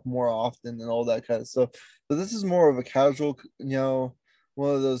this stuff more often and all that kind of stuff. But this is more of a casual,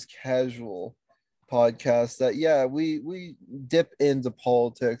 one of those casual podcasts that we dip into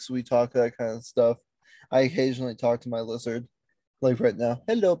politics, we talk that kind of stuff. I occasionally talk to my lizard, like right now.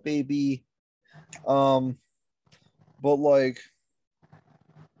 Hello, baby. But like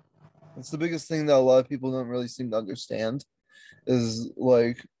it's the biggest thing that a lot of people don't really seem to understand is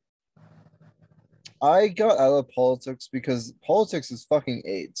like I got out of politics because politics is fucking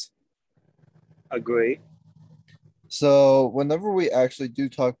AIDS. Agree. So whenever we actually do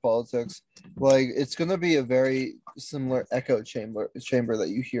talk politics, like it's gonna be a very similar echo chamber that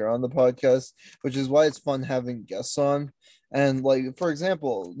you hear on the podcast, which is why it's fun having guests on. And like for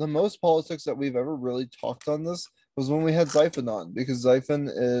example, the most politics that we've ever really talked on this was when we had Zyphon on, because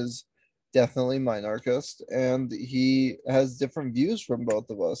Zyphon is definitely minarchist and he has different views from both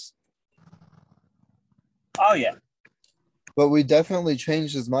of us. Oh yeah. But we definitely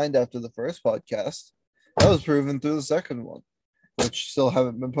changed his mind after the first podcast. That was proven through the second one, which still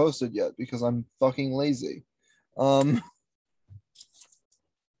haven't been posted yet because I'm fucking lazy.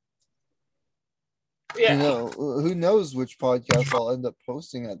 Yeah. Who knows which podcast I'll end up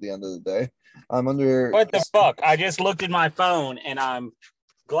posting at the end of the day. I'm under. What the fuck? I just looked at my phone and I'm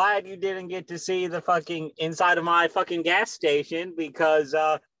glad you didn't get to see the fucking inside of my fucking gas station because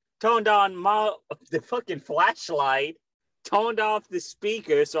turned on the fucking flashlight turned off the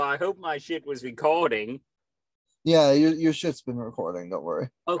speaker, so I hope my shit was recording. Yeah, your shit's been recording. Don't worry.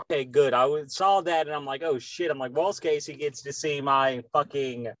 Okay, good. Saw that and I'm like, oh shit. I'm like, worst case, he gets to see my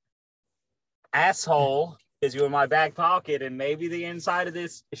fucking asshole because you were in my back pocket and maybe the inside of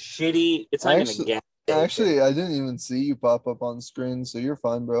this shitty. It's not even a gas station. Actually, I didn't even see you pop up on screen, so you're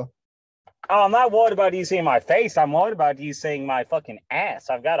fine, bro. Oh, I'm not worried about you seeing my face. I'm worried about you seeing my fucking ass.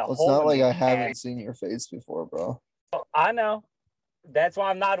 I've got a Well, it's hole not in like the I haven't ass. seen your face before, bro. I know. That's why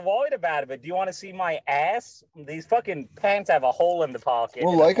I'm not worried about it. But do you want to see my ass? These fucking pants have a hole in the pocket.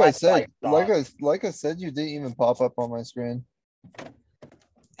 Well, and a like I flashlight said, like I said, you didn't even pop up on my screen.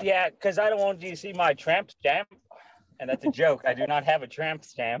 Yeah, because I don't want you to see my tramp stamp. And that's a joke. I do not have a tramp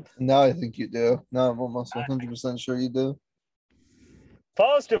stamp. Now I think you do. Now I'm almost 100% sure you do.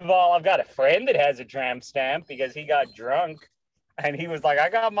 First of all, I've got a friend that has a tramp stamp because he got drunk. And he was like, I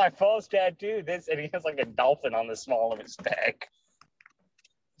got my first tattoo. This, and he has like a dolphin on the small of his back.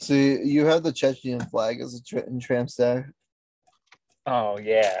 See, you have the Chechen flag as a tramp stack. Oh,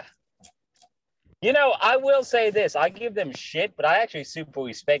 yeah. You know, I will say this. I give them shit, but I actually super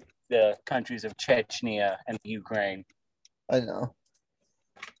respect the countries of Chechnya and Ukraine. I know.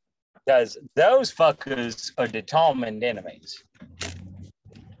 Because those fuckers are determined enemies.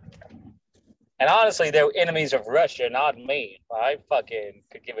 And honestly, they're enemies of Russia, not me. I fucking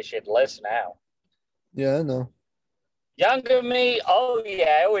could give a shit less now. Yeah, I know. Younger me, oh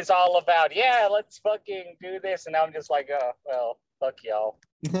yeah, it was all about, yeah, let's fucking do this. And I'm just like, oh, well, fuck y'all.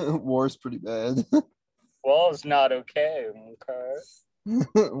 War's pretty bad. Well, it's not okay.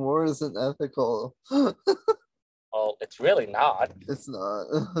 War isn't ethical. Well, it's really not. It's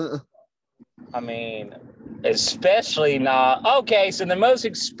not. I mean, especially not. Okay, so the most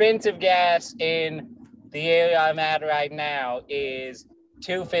expensive gas in the area I'm at right now is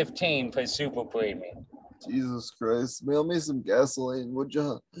 $2.15 for super premium. Jesus Christ. Mail me some gasoline, would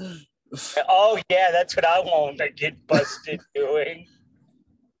you? Oh yeah, that's what I want to get busted doing.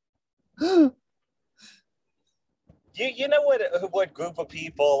 You know what group of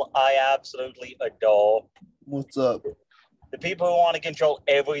people I absolutely adore? What's up? The people who want to control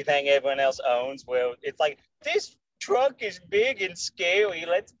everything everyone else owns, where it's like, this truck is big and scary,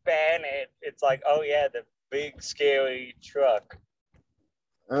 let's ban it. It's like, oh yeah, the big scary truck.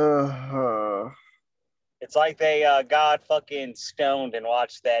 It's like they got fucking stoned and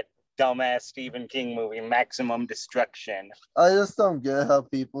watched that dumbass Stephen King movie, Maximum Destruction. I just don't get how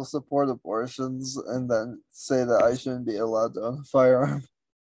people support abortions and then say that I shouldn't be allowed to own a firearm.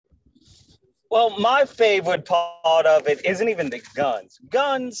 Well, my favorite part of it isn't even the guns.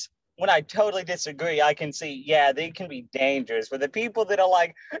 Guns, when I totally disagree, I can see, yeah, they can be dangerous. But the people that are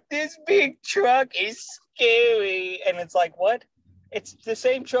like, this big truck is scary. And it's like, what? It's the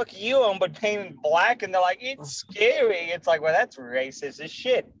same truck you own, but painted black. And they're like, it's scary. It's like, well, that's racist as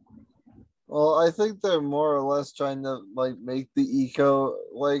shit. Well, I think they're more or less trying to like make the eco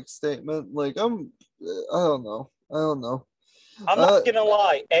like statement. Like I don't know. I'm not gonna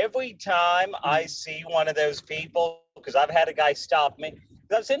lie. Every time I see one of those people, because I've had a guy stop me,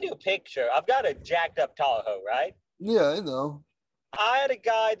 I'll send you a picture. I've got a jacked up Tahoe, right? Yeah, I know. I had a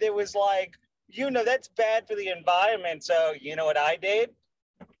guy that was like, that's bad for the environment. So you know what I did?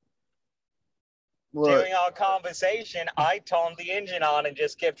 What? During our conversation, I turned the engine on and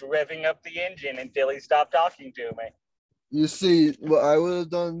just kept revving up the engine until he stopped talking to me. You see, what I would have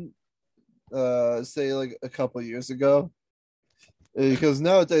done, say like a couple years ago, because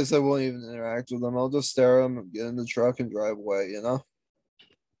nowadays I won't even interact with them. I'll just stare at them, get in the truck, and drive away.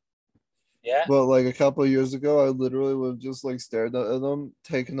 Yeah. But like a couple years ago, I literally would have just like stared at them,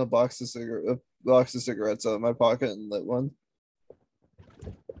 taken a box of cigarettes out of my pocket and lit one.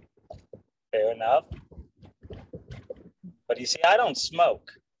 Fair enough. But you see, I don't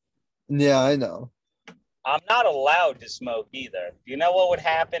smoke. Yeah, I know. I'm not allowed to smoke either. You know what would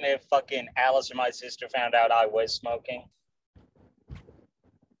happen if fucking Alice or my sister found out I was smoking?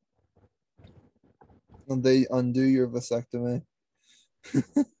 And they undo your vasectomy.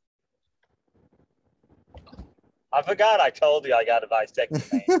 I forgot I told you I got a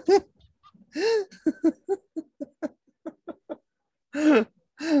vasectomy.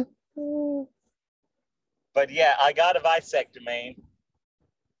 But yeah, I got a vasectomy.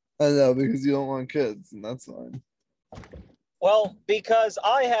 I know, because you don't want kids, and that's fine. Well, because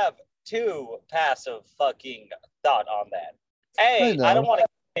I have two passive fucking thought on that. A, I don't want to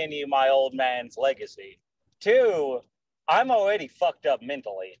continue my old man's legacy. Two, I'm already fucked up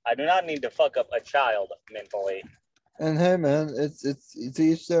mentally. I do not need to fuck up a child mentally. And hey, man, it's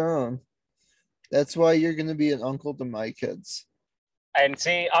each their own. That's why you're gonna be an uncle to my kids. And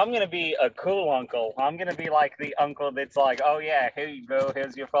see, I'm gonna be a cool uncle. I'm gonna be like the uncle that's like, oh yeah, here you go,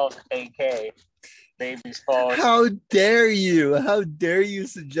 here's your first AK, baby's first. How dare you? How dare you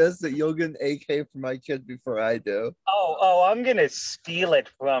suggest that you'll get an AK for my kid before I do? Oh, I'm gonna steal it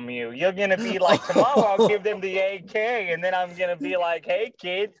from you. You're gonna be like, tomorrow I'll give them the AK, and then I'm gonna be like, hey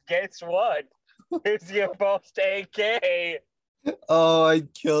kids, guess what? Here's your first AK. Oh,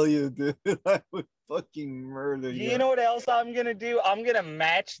 I'd kill you, dude. I would fucking murder you. You know what else I'm gonna do? I'm gonna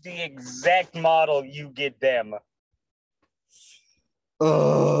match the exact model you get them.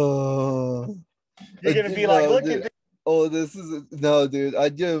 Oh, You're gonna be like, look at this. Oh, this is no, dude.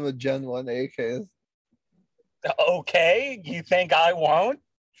 I'd give him a Gen 1 AK. Okay, you think I won't?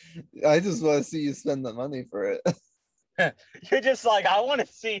 I just want to see you spend the money for it. You're just like, I want to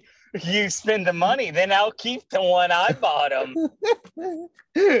see you spend the money, then I'll keep the one I bought him.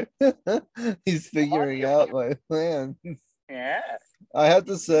 He's figuring out my plan. Yeah. I have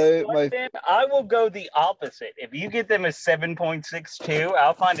to say, Then I will go the opposite. If you get them a 7.62,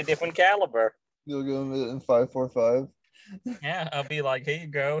 I'll find a different caliber. You'll go in 5.45. Yeah, I'll be like, here you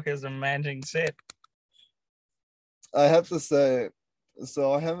go. Here's a matching set. I have to say,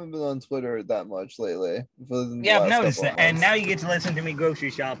 so I haven't been on Twitter that much lately. Yeah, I've noticed that. And now you get to listen to me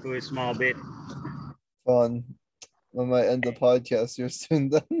grocery shop for a small bit. Fun. I might end the podcast here soon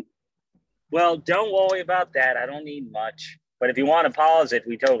then. Well, don't worry about that. I don't need much. But if you want to pause it,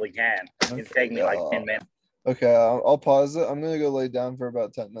 we totally can. It'll take me like 10 minutes. Okay, I'll pause it. I'm going to go lay down for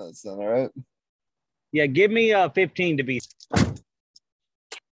about 10 minutes then, all right? Yeah, give me 15 to be.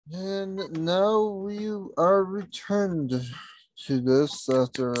 And now we are returned to this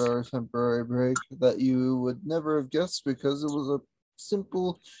after our temporary break that you would never have guessed because it was a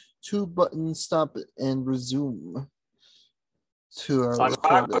simple 2-button stop and resume to our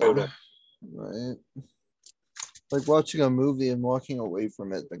recording. Right? Like watching a movie and walking away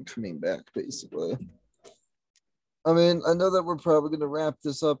from it and coming back, basically. I mean, I know that we're probably going to wrap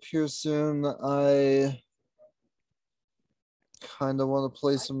this up here soon. I kind of want to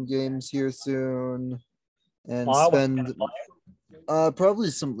play some games here soon and spend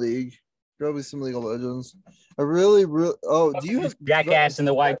probably some League of Legends. I really do you have Jackass in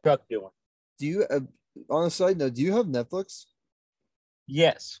the white truck doing? Do you on a side note, do you have Netflix?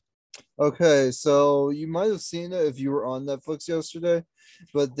 Yes. Okay, so you might have seen it if you were on Netflix yesterday,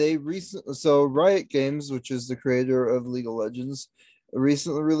 but so Riot Games, which is the creator of League of Legends,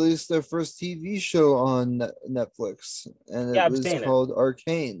 recently released their first TV show on Netflix, and it was called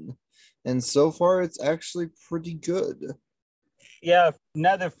Arcane. And so far, it's actually pretty good. Yeah,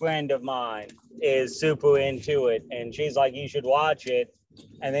 another friend of mine is super into it, and she's like, you should watch it.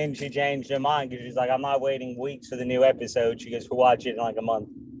 And then she changed her mind because she's like, I'm not waiting weeks for the new episode. She goes, we'll watch it in like a month.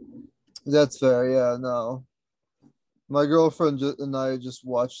 That's fair. Yeah, no. My girlfriend and I just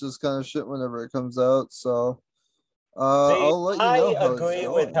watch this kind of shit whenever it comes out. So I'll let you know how it's going. I agree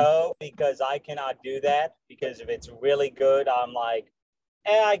with her because I cannot do that. Because if it's really good, I'm like,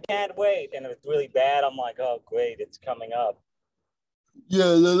 I can't wait. And if it's really bad, I'm like, oh, great, it's coming up. Yeah,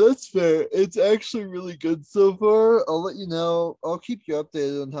 no, that's fair. It's actually really good so far. I'll let you know. I'll keep you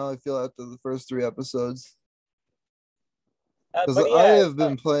updated on how I feel after the first 3 episodes. Because I have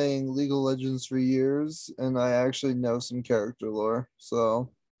been playing League of Legends for years, and I actually know some character lore.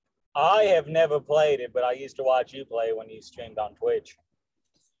 So I have never played it, but I used to watch you play when you streamed on Twitch.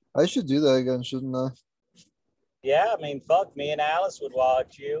 I should do that again, shouldn't I? Yeah, I mean, fuck, me and Alice would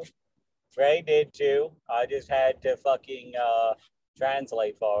watch you. Ray did too. I just had to fucking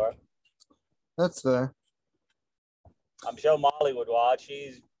translate for her. That's fair. I'm sure Molly would watch.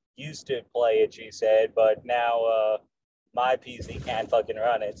 She's used to play it, she said, but now my PC can't fucking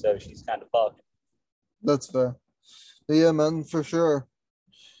run it, so she's kind of fucked. That's fair. But yeah, man, for sure.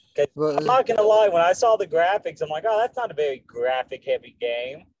 But I'm not gonna lie, when I saw the graphics, I'm like, oh, that's not a very graphic heavy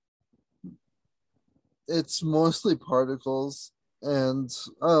game. It's mostly particles, and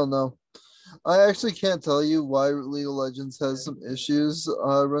I don't know. I actually can't tell you why League of Legends has some issues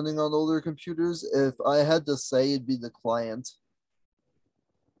running on older computers. If I had to say, it'd be the client.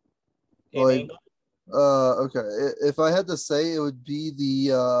 Okay. If I had to say, it would be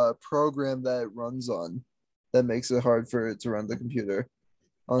the program that it runs on that makes it hard for it to run the computer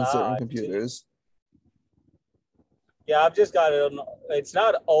on certain computers. Yeah, I've just got it. It's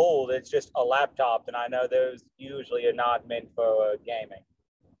not old. It's just a laptop, and I know those usually are not meant for gaming.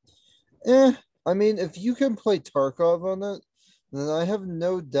 I mean, if you can play Tarkov on it, then I have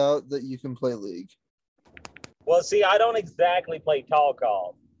no doubt that you can play League. Well, see, I don't exactly play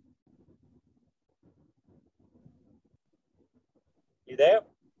Tarkov. You there?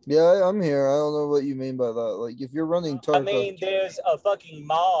 Yeah, I'm here. I don't know what you mean by that. Like, if you're running I Tarkov, mean, there's a fucking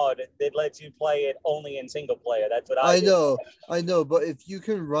mod that lets you play it only in single player. That's what I I do. know, but if you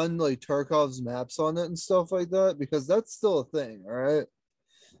can run like Tarkov's maps on it and stuff like that, because that's still a thing, all right?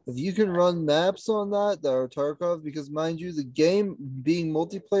 If you can run maps on that are Tarkov, because mind you, the game being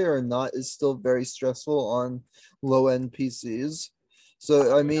multiplayer or not is still very stressful on low end PCs.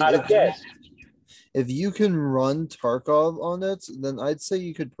 So I mean, Not a guess. if you can run Tarkov on it, then I'd say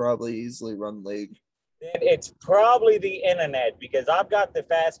you could probably easily run League. Then it's probably the internet because I've got the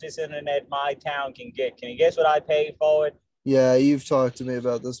fastest internet my town can get. Can you guess what I pay for it? Yeah, you've talked to me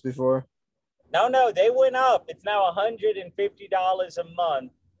about this before. No, they went up. It's now $150 a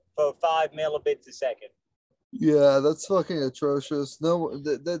month for 5 megabits a second. Yeah, that's fucking atrocious. No,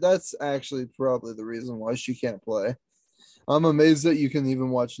 that's actually probably the reason why she can't play. I'm amazed that you can even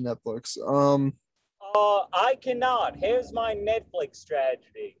watch Netflix. I cannot. Here's my Netflix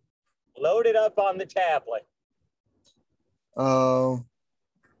strategy. Load it up on the tablet. Uh,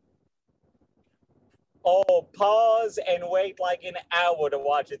 Or pause and wait like an hour to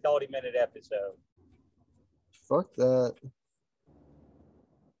watch a 30-minute episode. fuck that.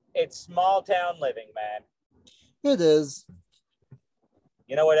 It's small town living, man. It is.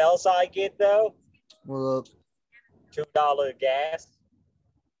 You know what else I get though? Well, $2 gas.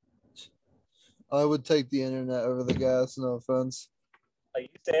 I would take the internet over the gas. No offense. Are you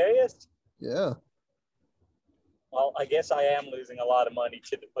serious? Yeah. Well, I guess I am losing a lot of money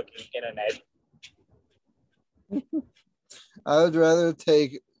to the fucking internet. I would rather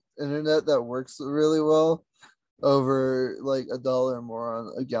take internet that works really well over like $1 more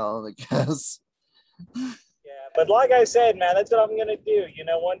on a gallon of gas. Yeah, but like I said, man, that's what I'm gonna do. You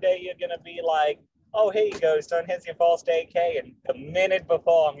know, one day you're gonna be like, "Oh, here you go, son. Here's your false AK," and the minute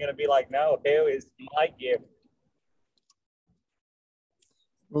before, I'm gonna be like, "No, here is my gift."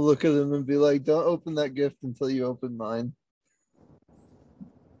 We'll look at him and be like, "Don't open that gift until you open mine."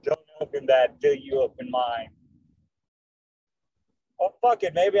 Don't open that till you open mine. Oh, fuck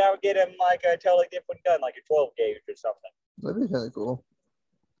it. Maybe I would get him like a totally different gun, like a 12 gauge or something. That'd be kind of cool.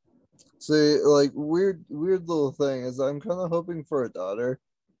 See, like weird little thing is I'm kind of hoping for a daughter.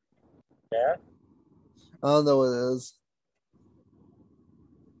 Yeah, I don't know what it is.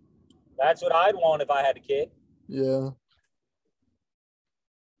 that's what I'd want if I had a kid. Yeah.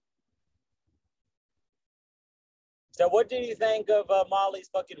 So, what do you think of Molly's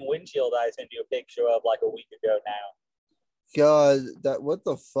fucking windshield I sent you a picture of like a week ago now? God, that what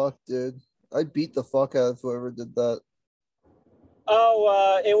the fuck, dude? I beat the fuck out of whoever did that.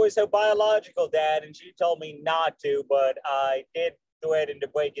 Oh, it was her biological dad, and she told me not to, but I did threaten to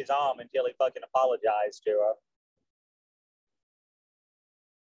break his arm until he fucking apologized to her.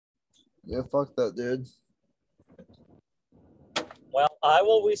 Yeah, fuck that, dude. Well, I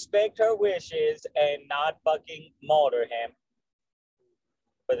will respect her wishes and not fucking murder him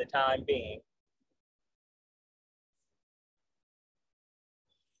for the time being.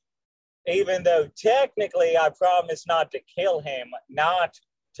 Even though technically I promised not to kill him, not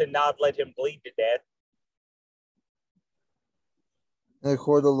to not let him bleed to death. In a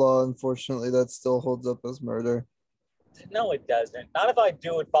court of law, unfortunately, that still holds up as murder. No, it doesn't. Not if I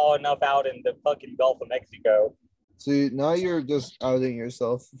do it far enough out in the fucking Gulf of Mexico. See, now you're just outing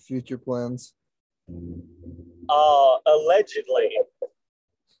yourself for future plans. Allegedly.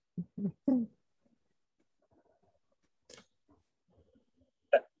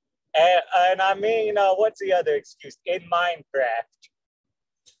 And I mean, what's the other excuse? In Minecraft.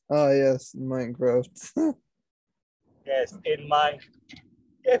 Oh yes, Minecraft. Yes, in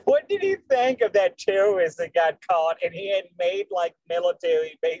Minecraft. What did he think of that terrorist that got caught and he had made like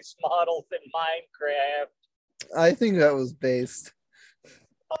military base models in Minecraft? I think that was based.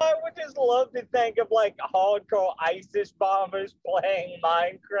 I would just love to think of like hardcore ISIS bombers playing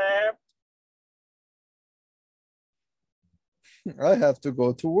Minecraft. I have to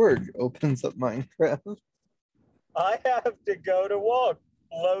go to work. Opens up Minecraft. I have to go to work.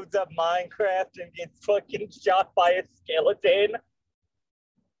 Loads up Minecraft and gets fucking shot by a skeleton.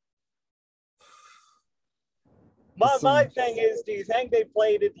 My thing is, do you think they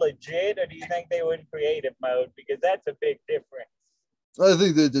played it legit or do you think they were in creative mode? Because that's a big difference. I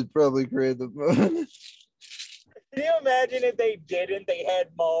think they did probably creative mode. Can you imagine if they didn't? They had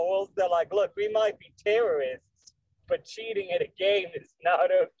morals. They're like, look, we might be terrorists, but cheating at a game is not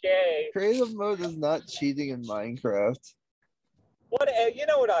okay. Creative mode is not cheating in Minecraft. What you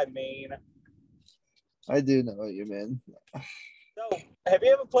know what I mean? I do know what you mean. So, have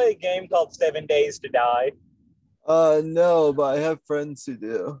you ever played a game called 7 Days to Die? No, but I have friends who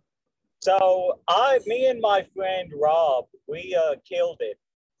do. So me and my friend Rob, we killed it.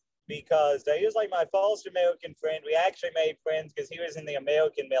 because he was like my false American friend. We actually made friends because he was in the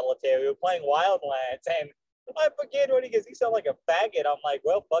American military. We were playing Wildlands, and I forget what he goes. He sounded like a faggot. I'm like,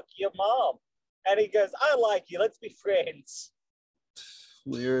 well, fuck your mom. And he goes, I like you. Let's be friends.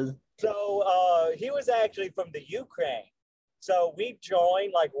 Weird. So he was actually from the Ukraine. So we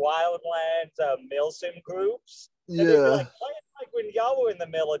joined like Wildlands Milsim groups. And they'd be Yeah. like, play it like when y'all were in the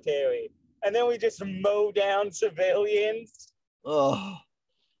military. And then we just mow down civilians. Oh,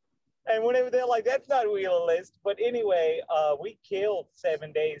 And whenever they're like, that's not realist. But anyway, we killed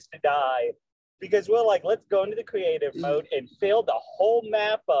 7 Days to Die because we're like, let's go into the creative mode and fill the whole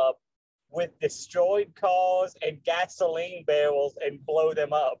map up with destroyed cars and gasoline barrels and blow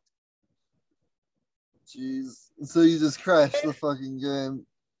them up. jeez. So you just crashed the fucking game.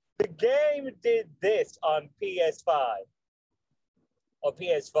 The game did this on PS5 or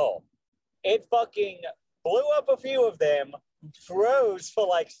PS4. It fucking blew up a few of them, froze for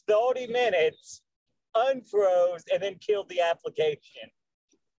like 30 minutes, unfroze, and then killed the application.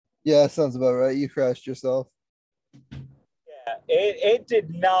 Yeah, sounds about right. You crashed yourself. Yeah, it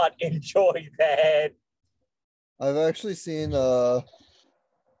did not enjoy that. I've actually seen I've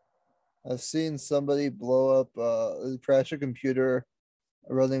seen somebody blow up crash a computer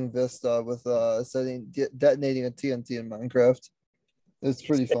running Vista with detonating a TNT in Minecraft. It's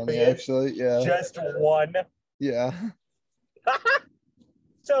pretty funny actually. Yeah. Just one. Yeah.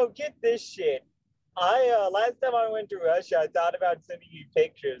 So get this shit. I last time I went to Russia, I thought about sending you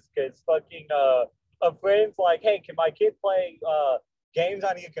pictures because fucking a friend's like, hey, can my kid play games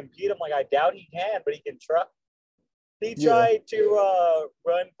on your computer? I'm like, I doubt he can, but he can try. He tried to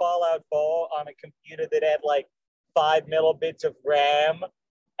run Fallout 4 on a computer that had like 5 millibits of RAM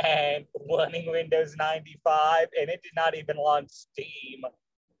and running Windows 95, and it did not even launch Steam.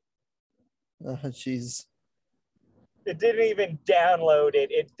 Oh, jeez. It didn't even download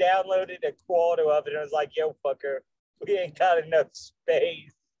it. It downloaded a quarter of it and was like, yo, fucker, we ain't got enough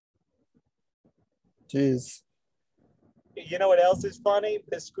space. Jeez. You know what else is funny?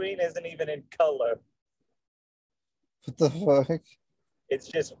 The screen isn't even in color. What the fuck? It's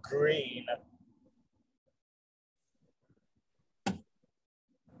just green.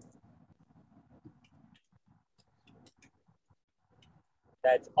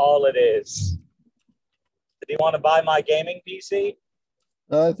 That's all it is. Do you want to buy my gaming PC?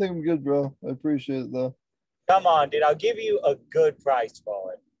 No, I think I'm good, bro. I appreciate it though. Come on, dude. I'll give you a good price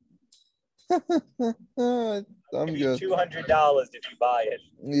for it. I'm Give you good. $200 if you buy it.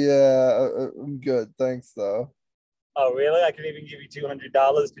 Yeah, I'm good. Thanks though. Oh, really? I can even give you $200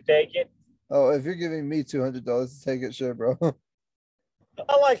 to take it? Oh, if you're giving me $200 to take it, sure, bro.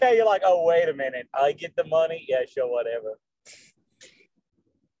 I like how you're like, oh, wait a minute. I get the money? Yeah, sure, whatever.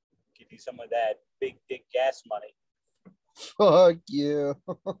 Give you some of that big dick gas money. Fuck you.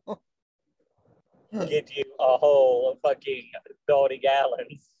 Get you a whole fucking 30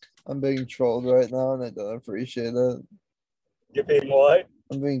 gallons. I'm being trolled right now and I don't appreciate it. You're being what?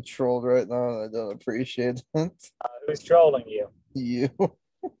 I'm being trolled right now and I don't appreciate it. Who's trolling you? You.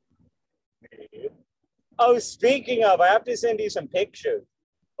 Oh, speaking of, I have to send you some pictures.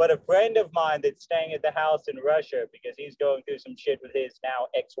 But a friend of mine that's staying at the house in Russia because he's going through some shit with his now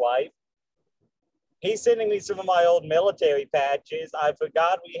ex-wife. He's sending me some of my old military patches. I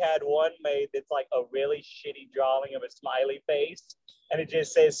forgot we had one made that's like a really shitty drawing of a smiley face. And it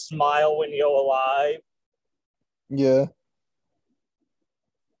just says, smile when you're alive. Yeah.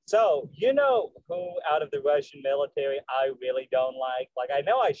 So, you know who out of the Russian military I really don't like? Like, I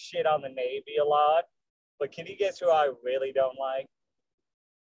know I shit on the Navy a lot, but can you guess who I really don't like?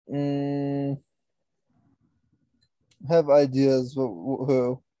 Have ideas, but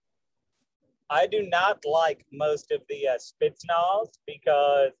who? I do not like most of the Spetsnaz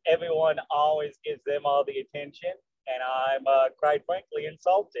because everyone always gives them all the attention, and I'm quite frankly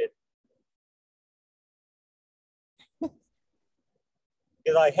insulted.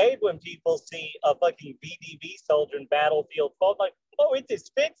 Because I hate when people see a fucking VDV soldier in Battlefield 4, like, oh, it's a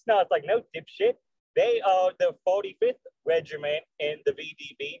Spetsnaz. Like, no, dipshit. They are the 45th Regiment in the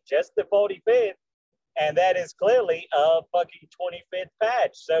VDV, just the 45th, and that is clearly a fucking 25th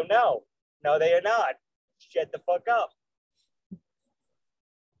patch. So no, they are not. Shut the fuck up.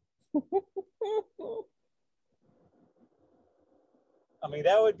 I mean,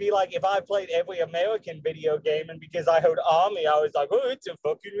 that would be like if I played every American video game and because I heard Army, I was like, oh, it's a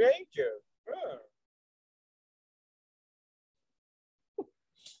fucking Ranger.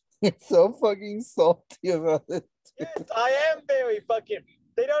 You're so fucking salty about it. Yes, I am very fucking.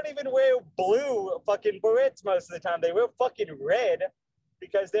 They don't even wear blue fucking berets most of the time. They wear fucking red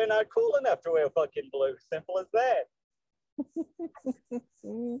because they're not cool enough to wear fucking blue. Simple as that.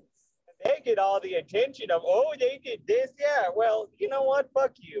 They get all the attention of, oh, they did this. Yeah, well, you know what?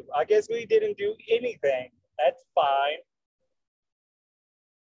 Fuck you. I guess we didn't do anything. That's fine.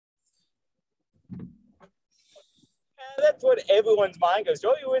 That's what everyone's mind goes.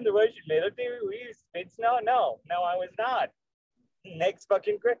 Oh, you were in the Russian military? Were you Spetsnaz? No, I was not. Next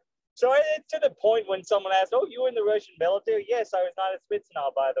fucking grade. So it's to the point when someone asks, oh, you were in the Russian military? Yes, I was not a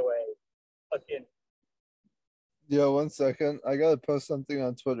Spetsnaz, by the way. Fucking. Yo, 1 second. I gotta post something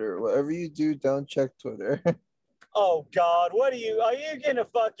on Twitter. Whatever you do, don't check Twitter. Oh, God, are you gonna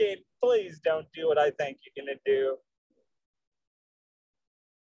fucking, please don't do what I think you're gonna do.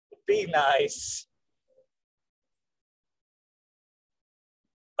 Be nice.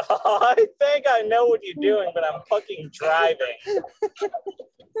 I think I know what you're doing, but I'm fucking driving.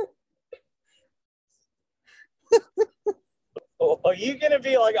 Are you gonna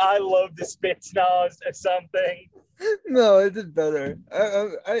be like, I love the Spetsnaz or something? No, I did better.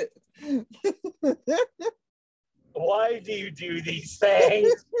 I Why do you do these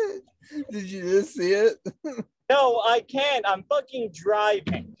things? Did you just see it? No, I can't. I'm fucking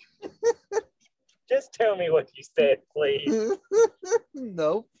driving. Just tell me what you said, please.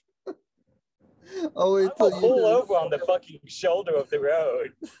 Nope. I'll wait I till will you pull over on the fucking shoulder of the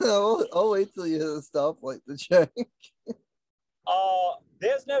road. I'll wait till you hit a stoplight to check.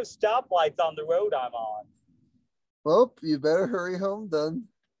 There's no stoplights on the road I'm on. Well, you better hurry home then.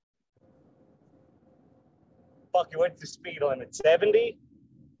 Fuck it, what's the speed limit? 70?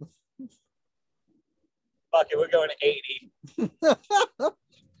 Fuck it, we're going 80.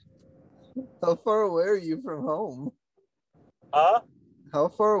 How far away are you from home? Huh? How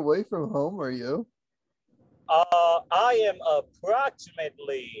far away from home are you? I am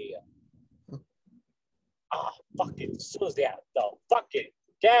approximately. Fuck it. Slows down. No, fuck it.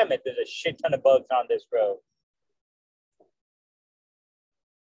 Damn it, there's a shit ton of bugs on this road.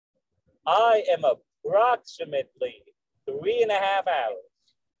 I am approximately 3.5 hours.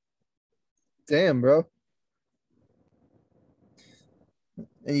 Damn, bro.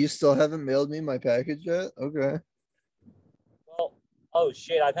 And you still haven't mailed me my package yet? Okay. Well, oh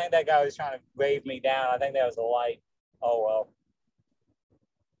shit, I think that guy was trying to wave me down. I think that was a light. Oh well.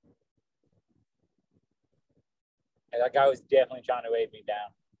 And that guy was definitely trying to wave me down.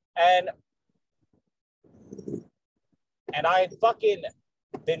 And I had fucking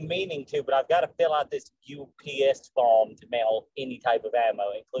been meaning to, but I've got to fill out this UPS form to mail any type of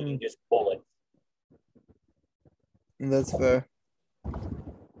ammo, including just bullets. That's fair.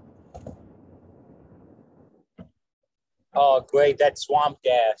 Oh, great. That's swamp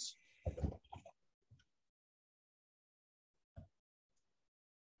gas.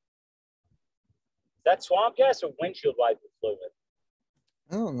 Is that swamp gas or windshield wiper fluid?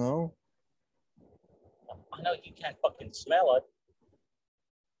 I don't know. I know you can't fucking smell it.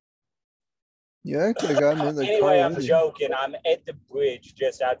 You act like I'm in the Anyway, car. I'm joking. I'm at the bridge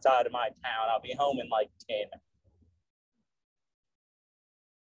just outside of my town. I'll be home in like 10.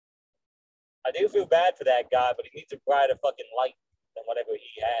 I do feel bad for that guy, but he needs a brighter fucking light than whatever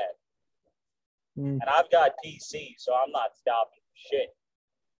he had. And I've got PC, so I'm not stopping shit.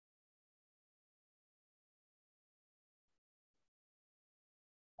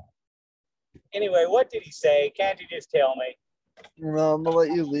 Anyway, what did he say? Can't you just tell me? No, I'm gonna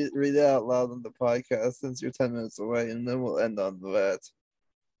let you read it out loud on the podcast since you're 10 minutes away, and then we'll end on that.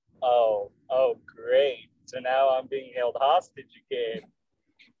 Oh, great. So now I'm being held hostage again.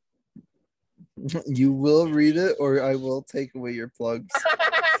 You will read it, or I will take away your plugs.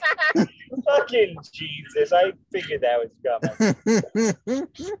 Fucking Jesus. I figured that was coming.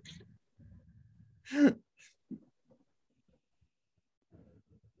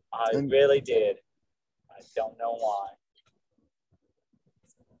 I really did. I don't know why.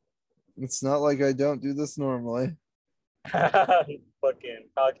 It's not like I don't do this normally. Fucking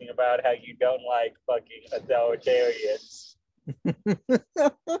talking about how you don't like fucking authoritarians.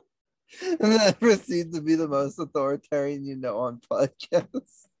 And then proceed to be the most authoritarian you know on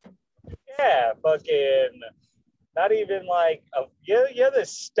podcasts. Yeah, fucking not even like you're the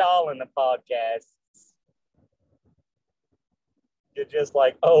Stalin of podcasts. You're just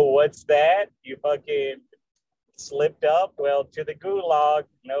like, oh, what's that? You fucking slipped up? Well, to the gulag.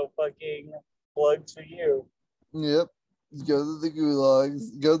 No fucking plugs for you. Yep. Go to the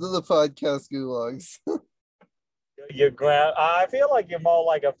gulags. Go to the podcast gulags. I feel like you're more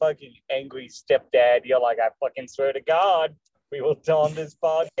like a fucking angry stepdad. You're like, I fucking swear to God, we will turn this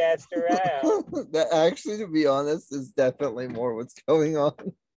podcast around. That actually, to be honest, is definitely more what's going on.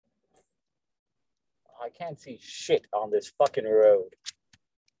 I can't see shit on this fucking road.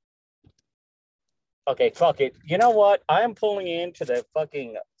 Okay, fuck it. You know what? I am pulling into the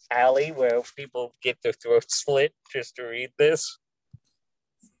fucking alley where people get their throats slit just to read this.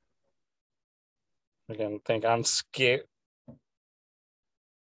 I don't think I'm scared.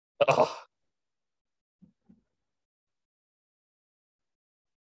 Oh.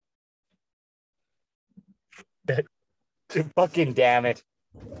 Fucking damn it.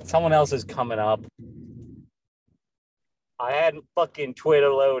 Someone else is coming up. I had fucking Twitter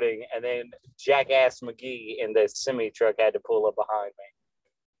loading, and then Jackass McGee in the semi truck had to pull up behind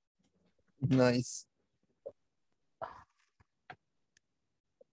me. Nice.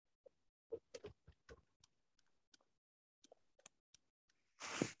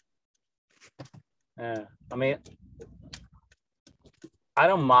 Yeah, I mean, I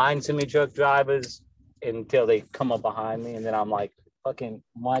don't mind semi truck drivers until they come up behind me, and then I'm like, fucking,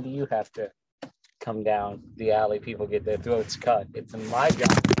 why do you have to come down the alley? People get their throats cut. It's my job.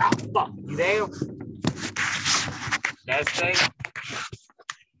 Oh, fuck, you there? Testing.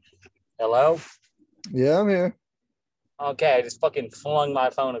 Hello? Yeah, I'm here. Okay, I just fucking flung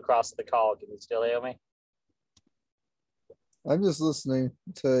my phone across the call. Can you still hear me? I'm just listening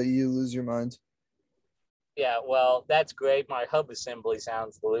to you lose your mind. Yeah, well, that's great. My hub assembly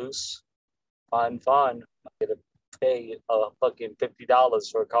sounds loose. Fun. I'm gonna pay fucking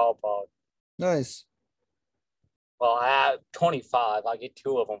 $50 for a call pod. Nice. Well, I have 25. I get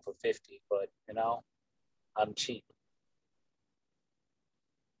two of them for 50, but you know, I'm cheap.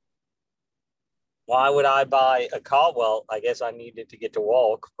 Why would I buy a car? Well, I guess I needed to get to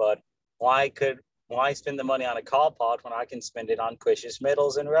walk, but why spend the money on a car pod when I can spend it on precious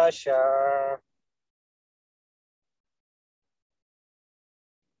metals in Russia?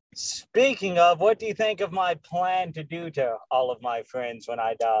 Speaking of, what do you think of my plan to do to all of my friends when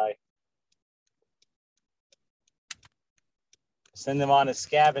I die? Send them on a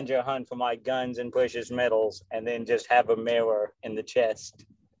scavenger hunt for my guns and precious metals, and then just have a mirror in the chest.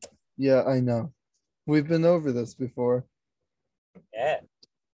 Yeah, I know. We've been over this before. Yeah.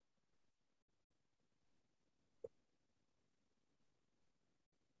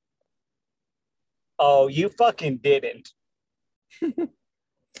 Oh, you fucking didn't.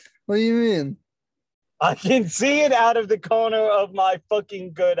 What do you mean? I can see it out of the corner of my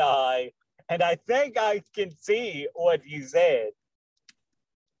fucking good eye, and I think I can see what you said.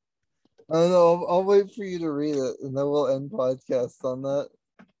 I don't know. I'll wait for you to read it, and then we'll end podcast on that.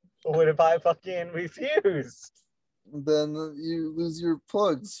 What if I fucking refuse? Then you lose your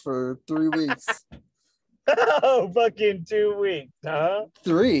plugs for 3 weeks. Oh, fucking 2 weeks, huh?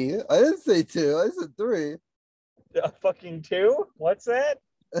 3? I didn't say 2. I said 3. Fucking 2? What's that?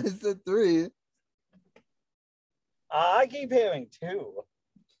 I said 3. I keep hearing 2.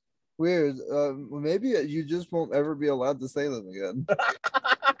 Weird. Maybe you just won't ever be allowed to say them again.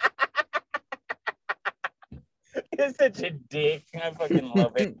 You're such a dick. I fucking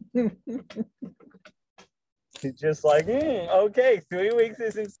love it. He's just like, okay, 3 weeks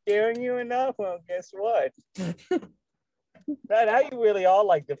isn't scaring you enough? Well, guess what? That how you really are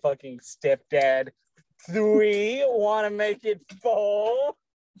like the fucking stepdad. 3, want to make it 4?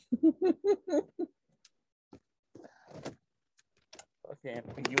 Okay,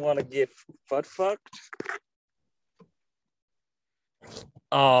 you want to get butt fucked?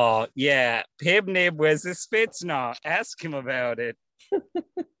 Oh, yeah. Pibb Nib, where's the spits now? Ask him about it.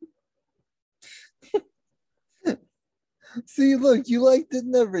 See, look, you liked it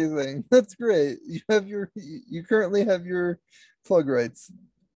and everything. That's great. You currently have your plug rights.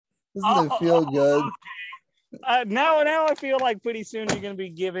 Doesn't it feel good? Now I feel like pretty soon you're gonna be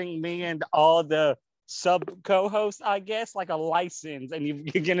giving me and all the sub co-hosts, I guess, like a license, and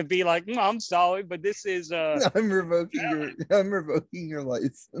you're gonna be like, I'm sorry, but this is I'm revoking your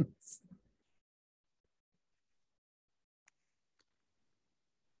license.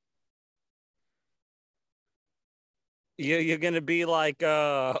 you're gonna be like,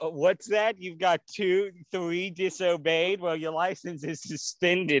 what's that? You've got 2, 3 disobeyed. Well, your license is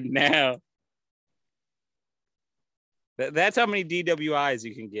suspended now. That's how many DWIs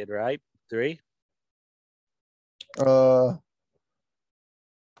you can get, right? 3? I don't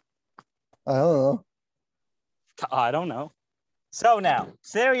know. I don't know. So now,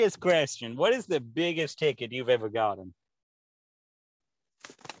 serious question. What is the biggest ticket you've ever gotten?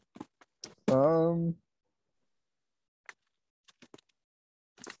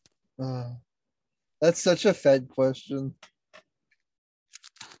 That's such a Fed question.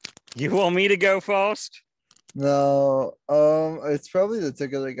 You want me to go first? No, it's probably the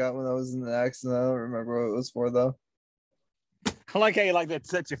ticket I got when I was in an accident. I don't remember what it was for though. I like how you like that.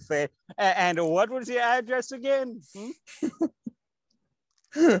 Such a fair. And what was your address again?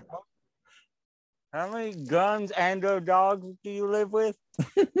 How many guns and or dogs do you live with?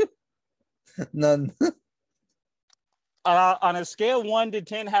 None. On a scale 1 to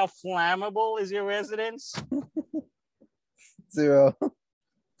 10, how flammable is your residence? 0.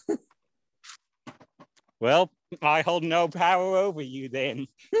 Well, I hold no power over you then.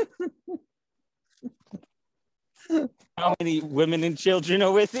 How many women and children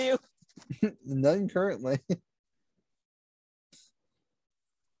are with you? None currently.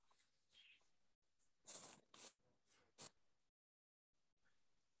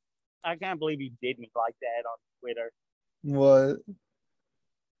 I can't believe you did me like that on Twitter. What?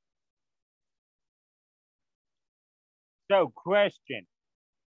 So, question.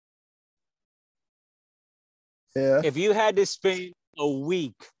 Yeah. If you had to spend a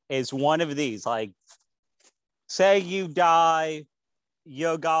week as one of these, like, say you die,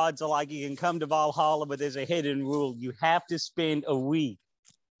 your gods are like, you can come to Valhalla, but there's a hidden rule. You have to spend a week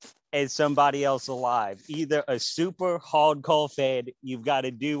as somebody else alive. Either a super hardcore fed, you've got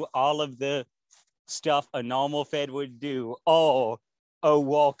to do all of the stuff a normal fed would do, or a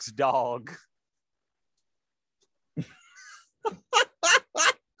walks dog.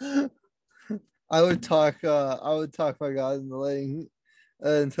 I would talk my God into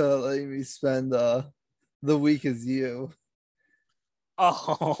letting me spend the week as you.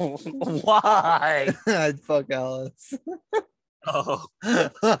 Oh, why? I'd fuck Alice. Oh.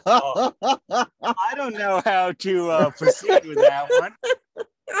 Oh. I don't know how to proceed with that one.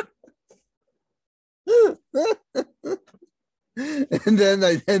 And then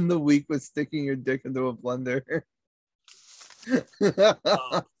I'd end the week with sticking your dick into a blender.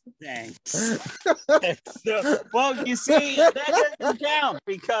 Oh, thanks. Well, you see, that doesn't count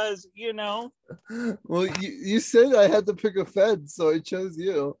because, you know. Well, you said I had to pick a fed, so I chose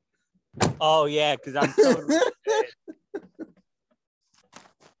you. Oh, yeah, because I'm totally dead.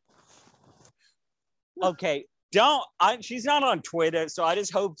 Okay, she's not on Twitter, so I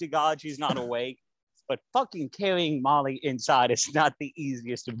just hope to God she's not awake. But fucking carrying Molly inside is not the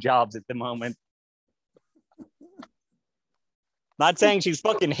easiest of jobs at the moment. Not saying she's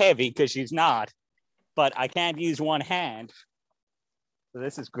fucking heavy, because she's not. But I can't use one hand. So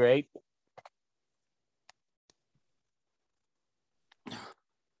this is great.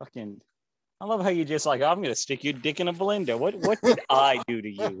 Fucking, I love how you just like, I'm gonna stick your dick in a blender. What did I do to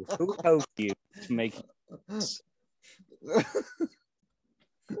you? Who helped you to make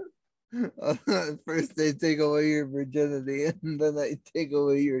First they take away your virginity, and then I take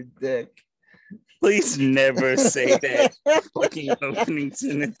away your dick. Please never say that fucking opening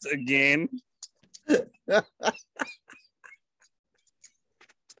sentence again. It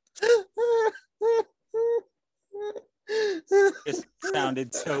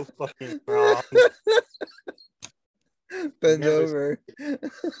sounded so fucking wrong. Bend over.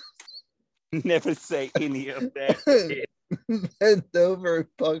 Never say any of that shit. Bend over and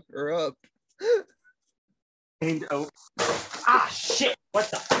fuck her up. Bend over. Ah, shit.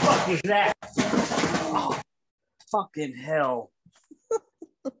 What the fuck is that? Oh, fucking hell.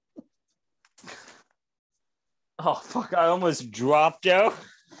 Oh, fuck. I almost dropped out.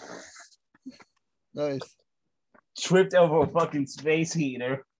 Nice. Tripped over a fucking space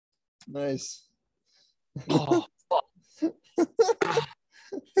heater. Nice. Oh, fuck.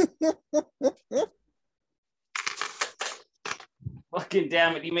 Fucking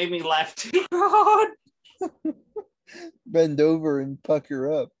damn it. You made me laugh too hard. Bend over and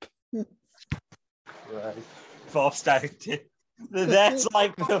pucker up. Right. False directive. That's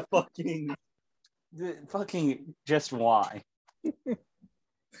like the fucking just why?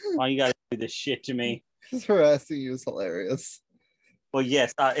 Why you gotta do this shit to me? Because harassing you is hilarious. Well,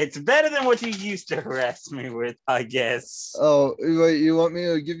 yes, it's better than what you used to harass me with, I guess. Oh, wait, you want me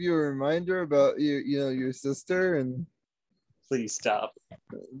to give you a reminder about your sister and Please stop.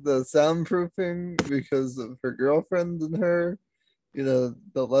 the soundproofing because of her girlfriend and her, the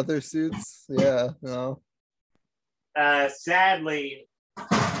leather suits? Yeah, no. Sadly,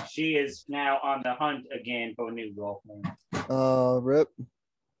 she is now on the hunt again for a new girlfriend. Rip.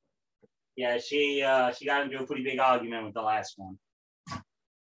 Yeah, she got into a pretty big argument with the last one.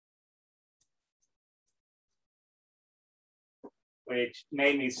 Which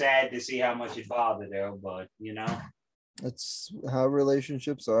made me sad to see how much it bothered her, but That's how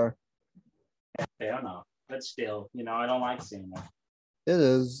relationships are. fair enough. But still, I don't like seeing it. It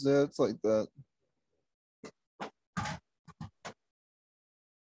is. Yeah, it's like that.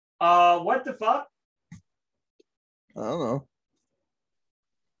 What the fuck? I don't know.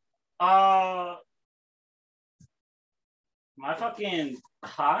 My fucking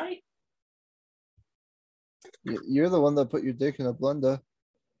high? You're the one that put your dick in a blender.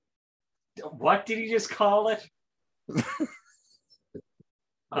 What did he just call it?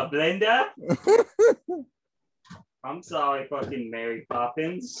 A blender? I'm sorry, fucking Mary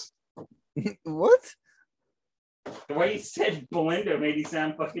Poppins. What? The way he said blender made he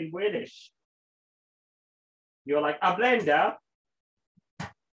sound fucking British. You're like, a blender?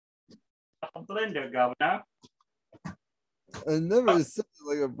 A blender, governor. I never said it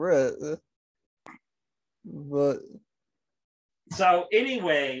like a Brit. But So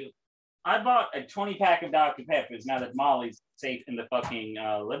anyway, I bought a 20-pack of Dr. Peppers now that Molly's safe in the fucking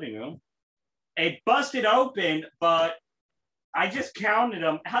living room. It busted open, but I just counted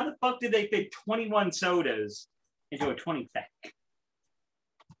them. How the fuck did they fit 21 sodas into a 20-pack?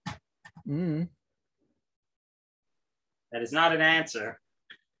 That is not an answer.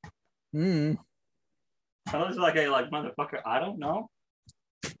 I I was like, motherfucker, I don't know.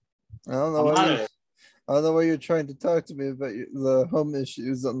 don't know why I don't know why you're trying to talk to me about the home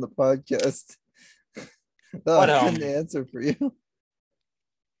issues on the podcast. What I couldn't answer for you.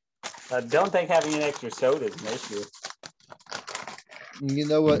 I don't think having an extra soda is an issue. You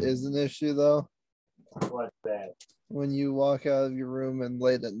know what is an issue though? What's that? When you walk out of your room and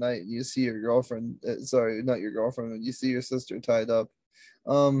late at night and you see your girlfriend, sorry, not your girlfriend, you see your sister tied up.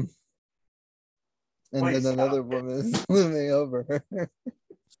 And then another woman is looming over her.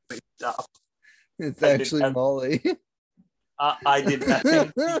 Stop. It's actually Molly. I did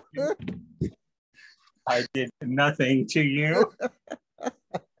nothing. I did nothing to you.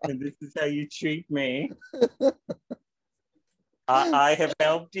 And this is how you treat me. I have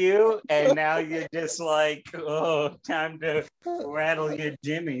helped you, and now you're just like, oh, time to rattle your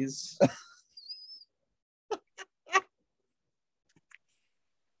jimmies.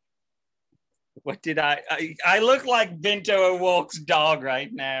 What did I look like Bento O'Rourke's dog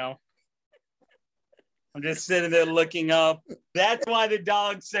right now. I'm just sitting there looking up. That's why the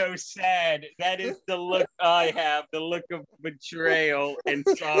dog's so sad. That is the look I have, the look of betrayal and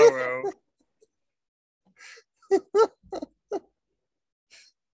sorrow.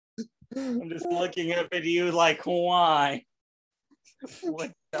 I'm just looking up at you like, why?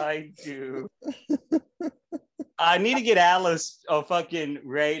 What did I do? I need to get Alice or fucking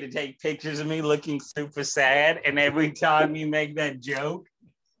Ray to take pictures of me looking super sad. And every time you make that joke,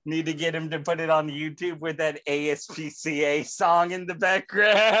 need to get him to put it on YouTube with that ASPCA song in the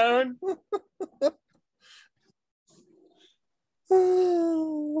background.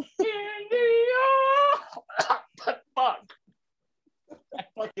 Fuck. That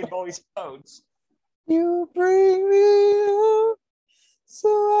fucking voice codes. You bring me up so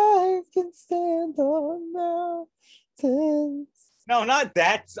I can stand on mountains. No, not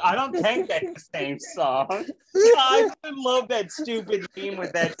that. I don't think that's the same song. I would love that stupid meme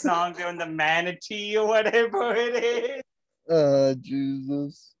with that song doing the manatee or whatever it is.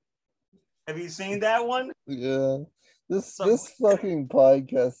 Jesus. Have you seen that one? Yeah. This fucking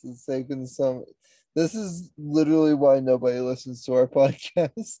podcast is taking some. This is literally why nobody listens to our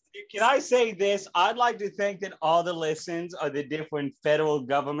podcast. Can I say this? I'd like to think that all the listens are the different federal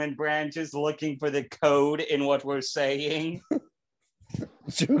government branches looking for the code in what we're saying.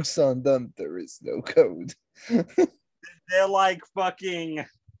 Joke's on them, there is no code. They're like fucking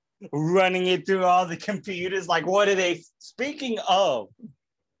running it through all the computers. Like, what are they? Speaking of,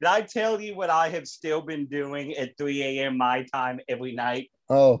 did I tell you what I have still been doing at 3 a.m. my time every night?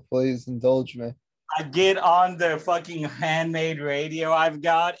 Oh, please indulge me. I get on the fucking handmade radio I've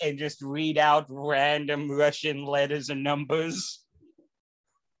got and just read out random Russian letters and numbers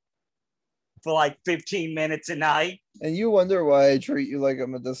for like 15 minutes a night. And you wonder why I treat you like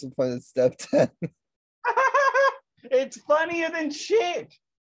I'm a disappointed stepdad. It's funnier than shit.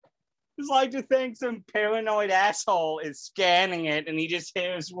 It's like to think some paranoid asshole is scanning it and he just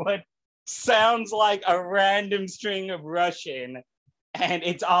hears what sounds like a random string of Russian and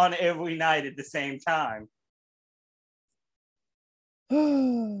it's on every night at the same time.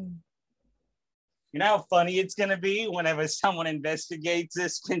 You know how funny it's going to be whenever someone investigates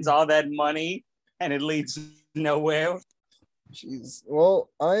this, spends all that money, and it leads nowhere? Jeez. Well,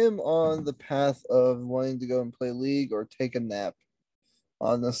 I am on the path of wanting to go and play League or take a nap,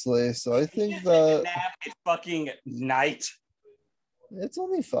 honestly. So I think that nap is fucking night. It's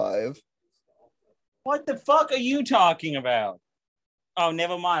only 5. What the fuck are you talking about? Oh,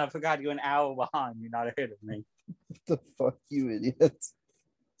 never mind. I forgot you're an hour behind. You're not ahead of me. What the fuck, you idiot?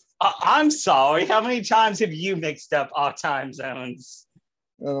 I'm sorry. How many times have you mixed up our time zones?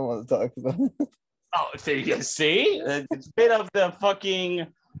 I don't want to talk about it. Oh, so you see? It's a bit of the fucking,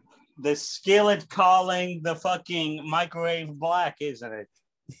 the skillet calling the fucking microwave black, isn't it?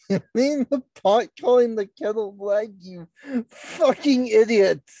 I mean the pot calling the kettle black, you fucking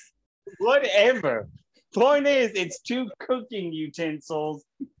idiot. Whatever. Point is, it's two cooking utensils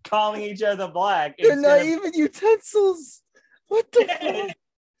calling each other black. They're not even utensils. What the fuck?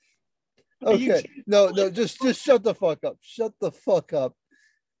 Okay, no, just shut the fuck up. Shut the fuck up.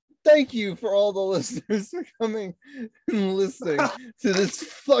 Thank you for all the listeners for coming and listening to this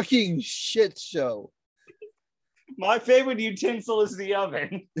fucking shit show. My favorite utensil is the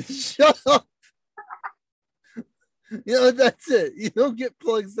oven. Shut up. You know, that's it. You don't get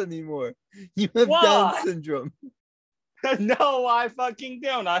plugs anymore. You have Down syndrome. No, I fucking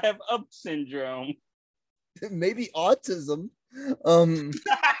don't. I have up syndrome. Maybe autism.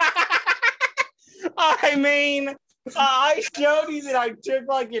 I mean, I showed you that I took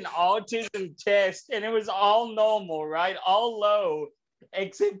like an autism test and it was all normal, right? All low,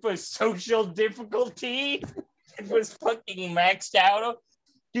 except for social difficulty. It was fucking maxed out.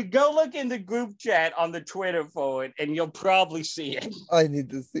 You go look in the group chat on the Twitter for it and you'll probably see it. I need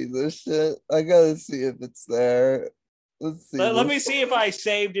to see this shit. I gotta see if it's there. Let's see. Let me see if I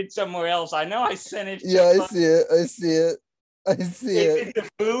saved it somewhere else. I know I sent it. Yeah, I see it. I see it. I see Is it. it the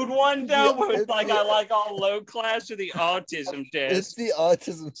food one though? Yeah, where it's like I like all low class or the autism test? It's the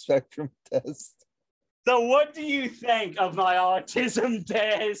autism spectrum test. So what do you think of my autism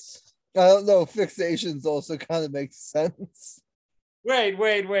test? I don't know. Fixations also kind of makes sense. Wait.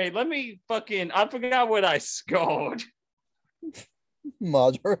 Let me fucking I forgot what I scored.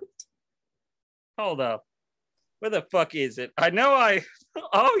 Moderate. Hold up. Where the fuck is it? I know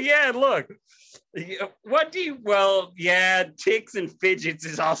oh yeah, look. What do you well, yeah, ticks and fidgets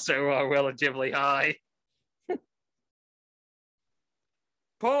is also relatively high.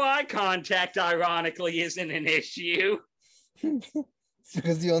 Poor eye contact, ironically, isn't an issue. It's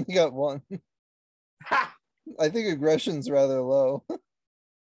because you only got one. Ha! I think aggression's rather low.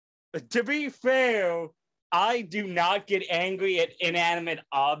 To be fair, I do not get angry at inanimate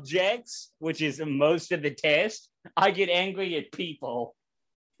objects, which is most of the test. I get angry at people.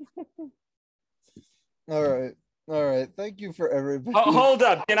 All right. Thank you for everybody. Oh, hold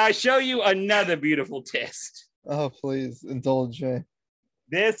up. Can I show you another beautiful test? Oh, please indulge me.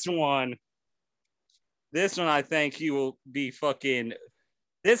 This one, I think you will be fucking.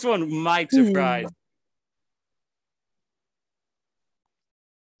 This one might surprise.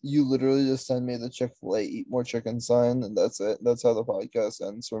 You literally just send me the Chick-fil-A eat more chicken sign, and that's it. That's how the podcast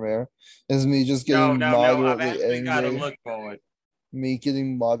ends from here. Is me just getting moderately I've actually angry. got to look for it. Me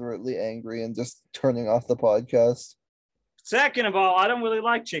getting moderately angry and just turning off the podcast. Second of all, I don't really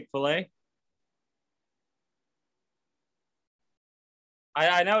like Chick-fil-A.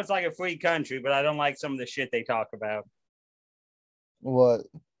 I know it's like a free country, but I don't like some of the shit they talk about. What?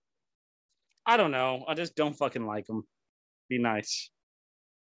 I don't know. I just don't fucking like them. Be nice.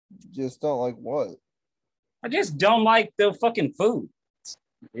 Just don't like what? I just don't like the fucking food.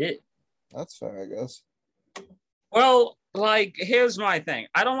 That's fair, I guess. Well, like, here's my thing.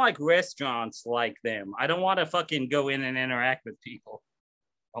 I don't like restaurants like them. I don't want to fucking go in and interact with people.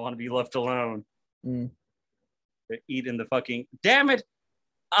 I want to be left alone. They're eating the fucking... Damn it!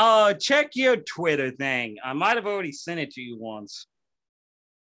 Check your Twitter thing. I might have already sent it to you once.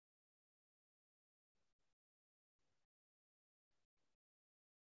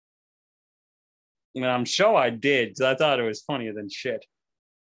 I mean, I'm sure I did, because I thought it was funnier than shit.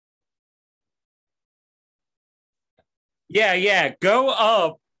 Yeah. Go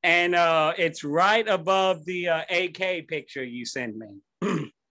up, and it's right above the AK picture you sent me.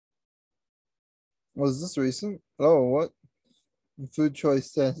 Was this recent? Oh, what? Food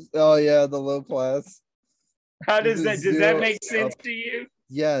choice test. Oh, yeah, the low class. How does that make sense to you?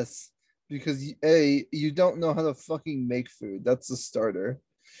 Yes, because you don't know how to fucking make food. That's the starter.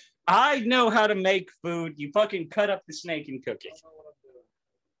 I know how to make food. You fucking cut up the snake and cook it.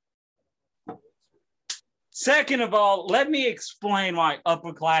 Second of all, let me explain why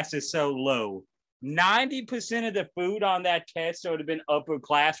upper class is so low. 90% of the food on that test that would have been upper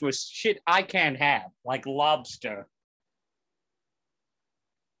class was shit I can't have, like lobster.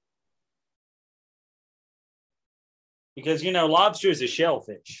 Because, lobster is a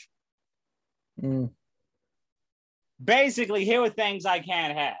shellfish. Basically, here are things I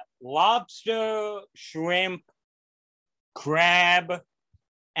can't have. Lobster, shrimp, crab,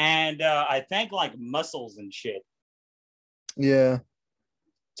 and I think like mussels and shit. Yeah.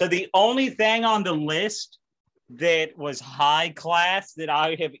 So the only thing on the list that was high class that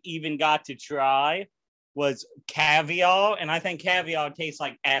I have even got to try was caviar, and I think caviar tastes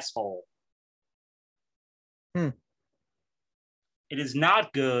like asshole. It is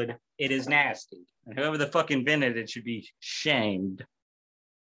not good. It is nasty. And whoever the fuck invented it should be shamed.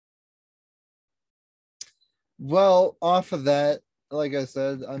 Well, off of that, like I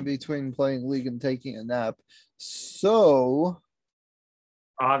said, I'm between playing League and taking a nap. So,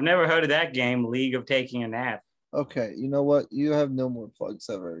 Oh, I've never heard of that game, League of Taking a Nap. okay, you know what? You have no more plugs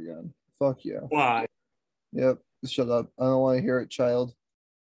ever again. Fuck you. Why? Yep, shut up. I don't want to hear it, child.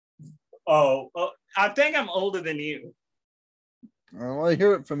 Oh, I think I'm older than you. I don't want to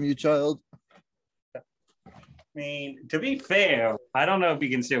hear it from you, child. I mean, to be fair, I don't know if you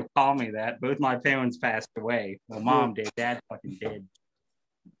can still call me that. Both my parents passed away. Well, mom did. Dad fucking did.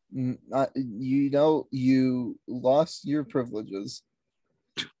 You lost your privileges.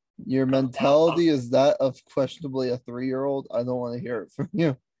 Your mentality is that of questionably a 3-year-old. I don't want to hear it from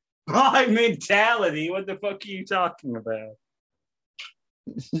you. My mentality? What the fuck are you talking about?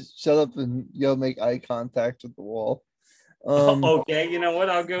 Shut up and go make eye contact with the wall. Okay, you know what?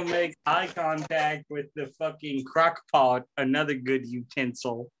 I'll go make eye contact with the fucking crock pot, another good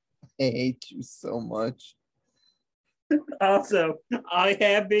utensil. I hate you so much. Also, I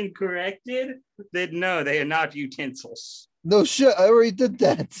have been corrected that no, they are not utensils. No shit, I already did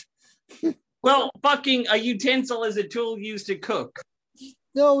that. Well, fucking a utensil is a tool used to cook.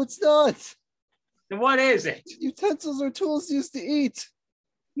 No, it's not. What is it? Utensils are tools used to eat.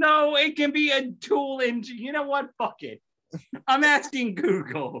 No, it can be a tool in. You know what? Fuck it. I'm asking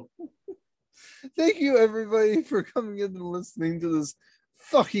Google. Thank you, everybody, for coming in and listening to this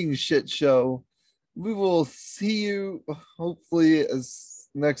fucking shit show. We will see you hopefully as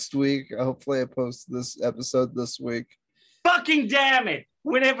next week. Hopefully, I post this episode this week. Fucking damn it!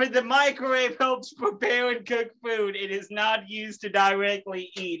 Whenever the microwave helps prepare and cook food, it is not used to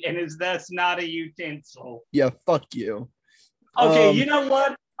directly eat and is thus not a utensil. Yeah, fuck you. Okay, you know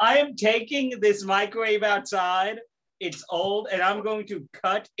what? I am taking this microwave outside. It's old, and I'm going to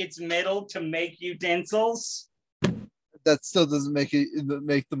cut its metal to make utensils. That still doesn't make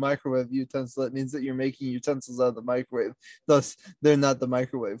the microwave utensil. It means that you're making utensils out of the microwave. Thus, they're not the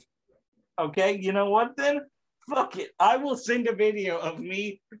microwave. Okay, you know what then? Fuck it. I will send a video of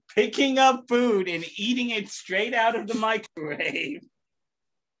me picking up food and eating it straight out of the microwave.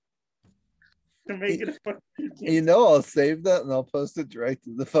 To make it a fucking utensil. You know, I'll save that and I'll post it direct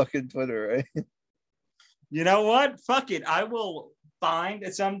to the fucking Twitter, right? You know what? Fuck it. I will find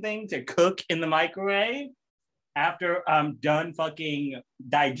something to cook in the microwave after I'm done fucking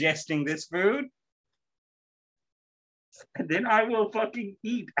digesting this food. And then I will fucking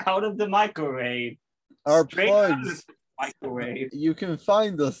eat out of the microwave. Our Straight out of plugs. the microwave. You can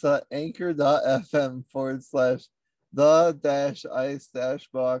find us at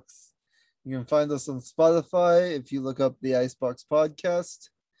anchor.fm/the-ice-box. You can find us on Spotify if you look up the Icebox Podcast.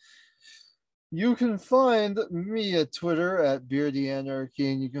 You can find me at Twitter at Beardy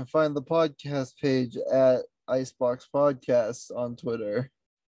Anarchy, and you can find the podcast page at Icebox Podcasts on Twitter.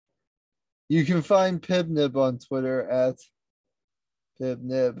 You can find Pibb on Twitter at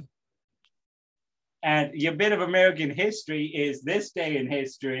Pibb. And your bit of American history is this day in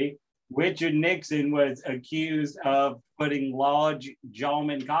history. Richard Nixon was accused of putting large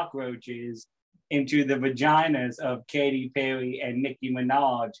German cockroaches into the vaginas of Katy Perry and Nicki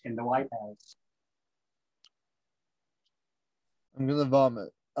Minaj in the White House. I'm gonna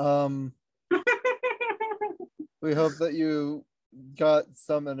vomit. We hope that you got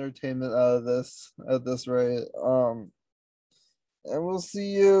some entertainment out of this at this rate. And we'll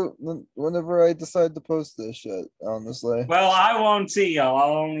see you whenever I decide to post this shit, honestly. Well, I won't see y'all.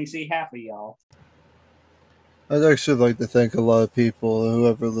 I'll only see half of y'all. I'd actually like to thank a lot of people,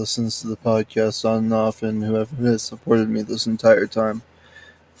 whoever listens to the podcast on and off, and whoever has supported me this entire time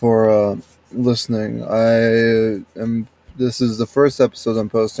for listening. This is the first episode I'm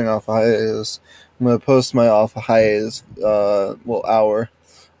posting off of hiatus. I'm going to post my off of hiatus, hour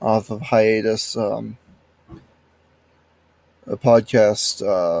off of hiatus, a podcast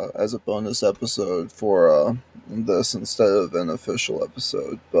as a bonus episode for this instead of an official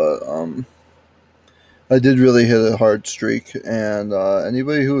episode. But I did really hit a hard streak, and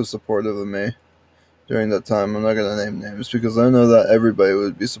anybody who was supportive of me during that time, I'm not going to name names because I know that everybody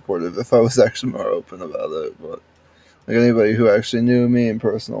would be supportive if I was actually more open about it. But like anybody who actually knew me in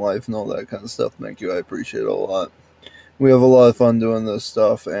personal life and all that kind of stuff, thank you. I appreciate it a lot. We have a lot of fun doing this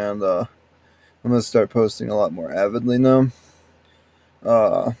stuff, and I'm going to start posting a lot more avidly now.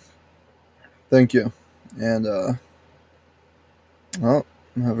 Thank you, and well,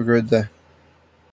 have a great day.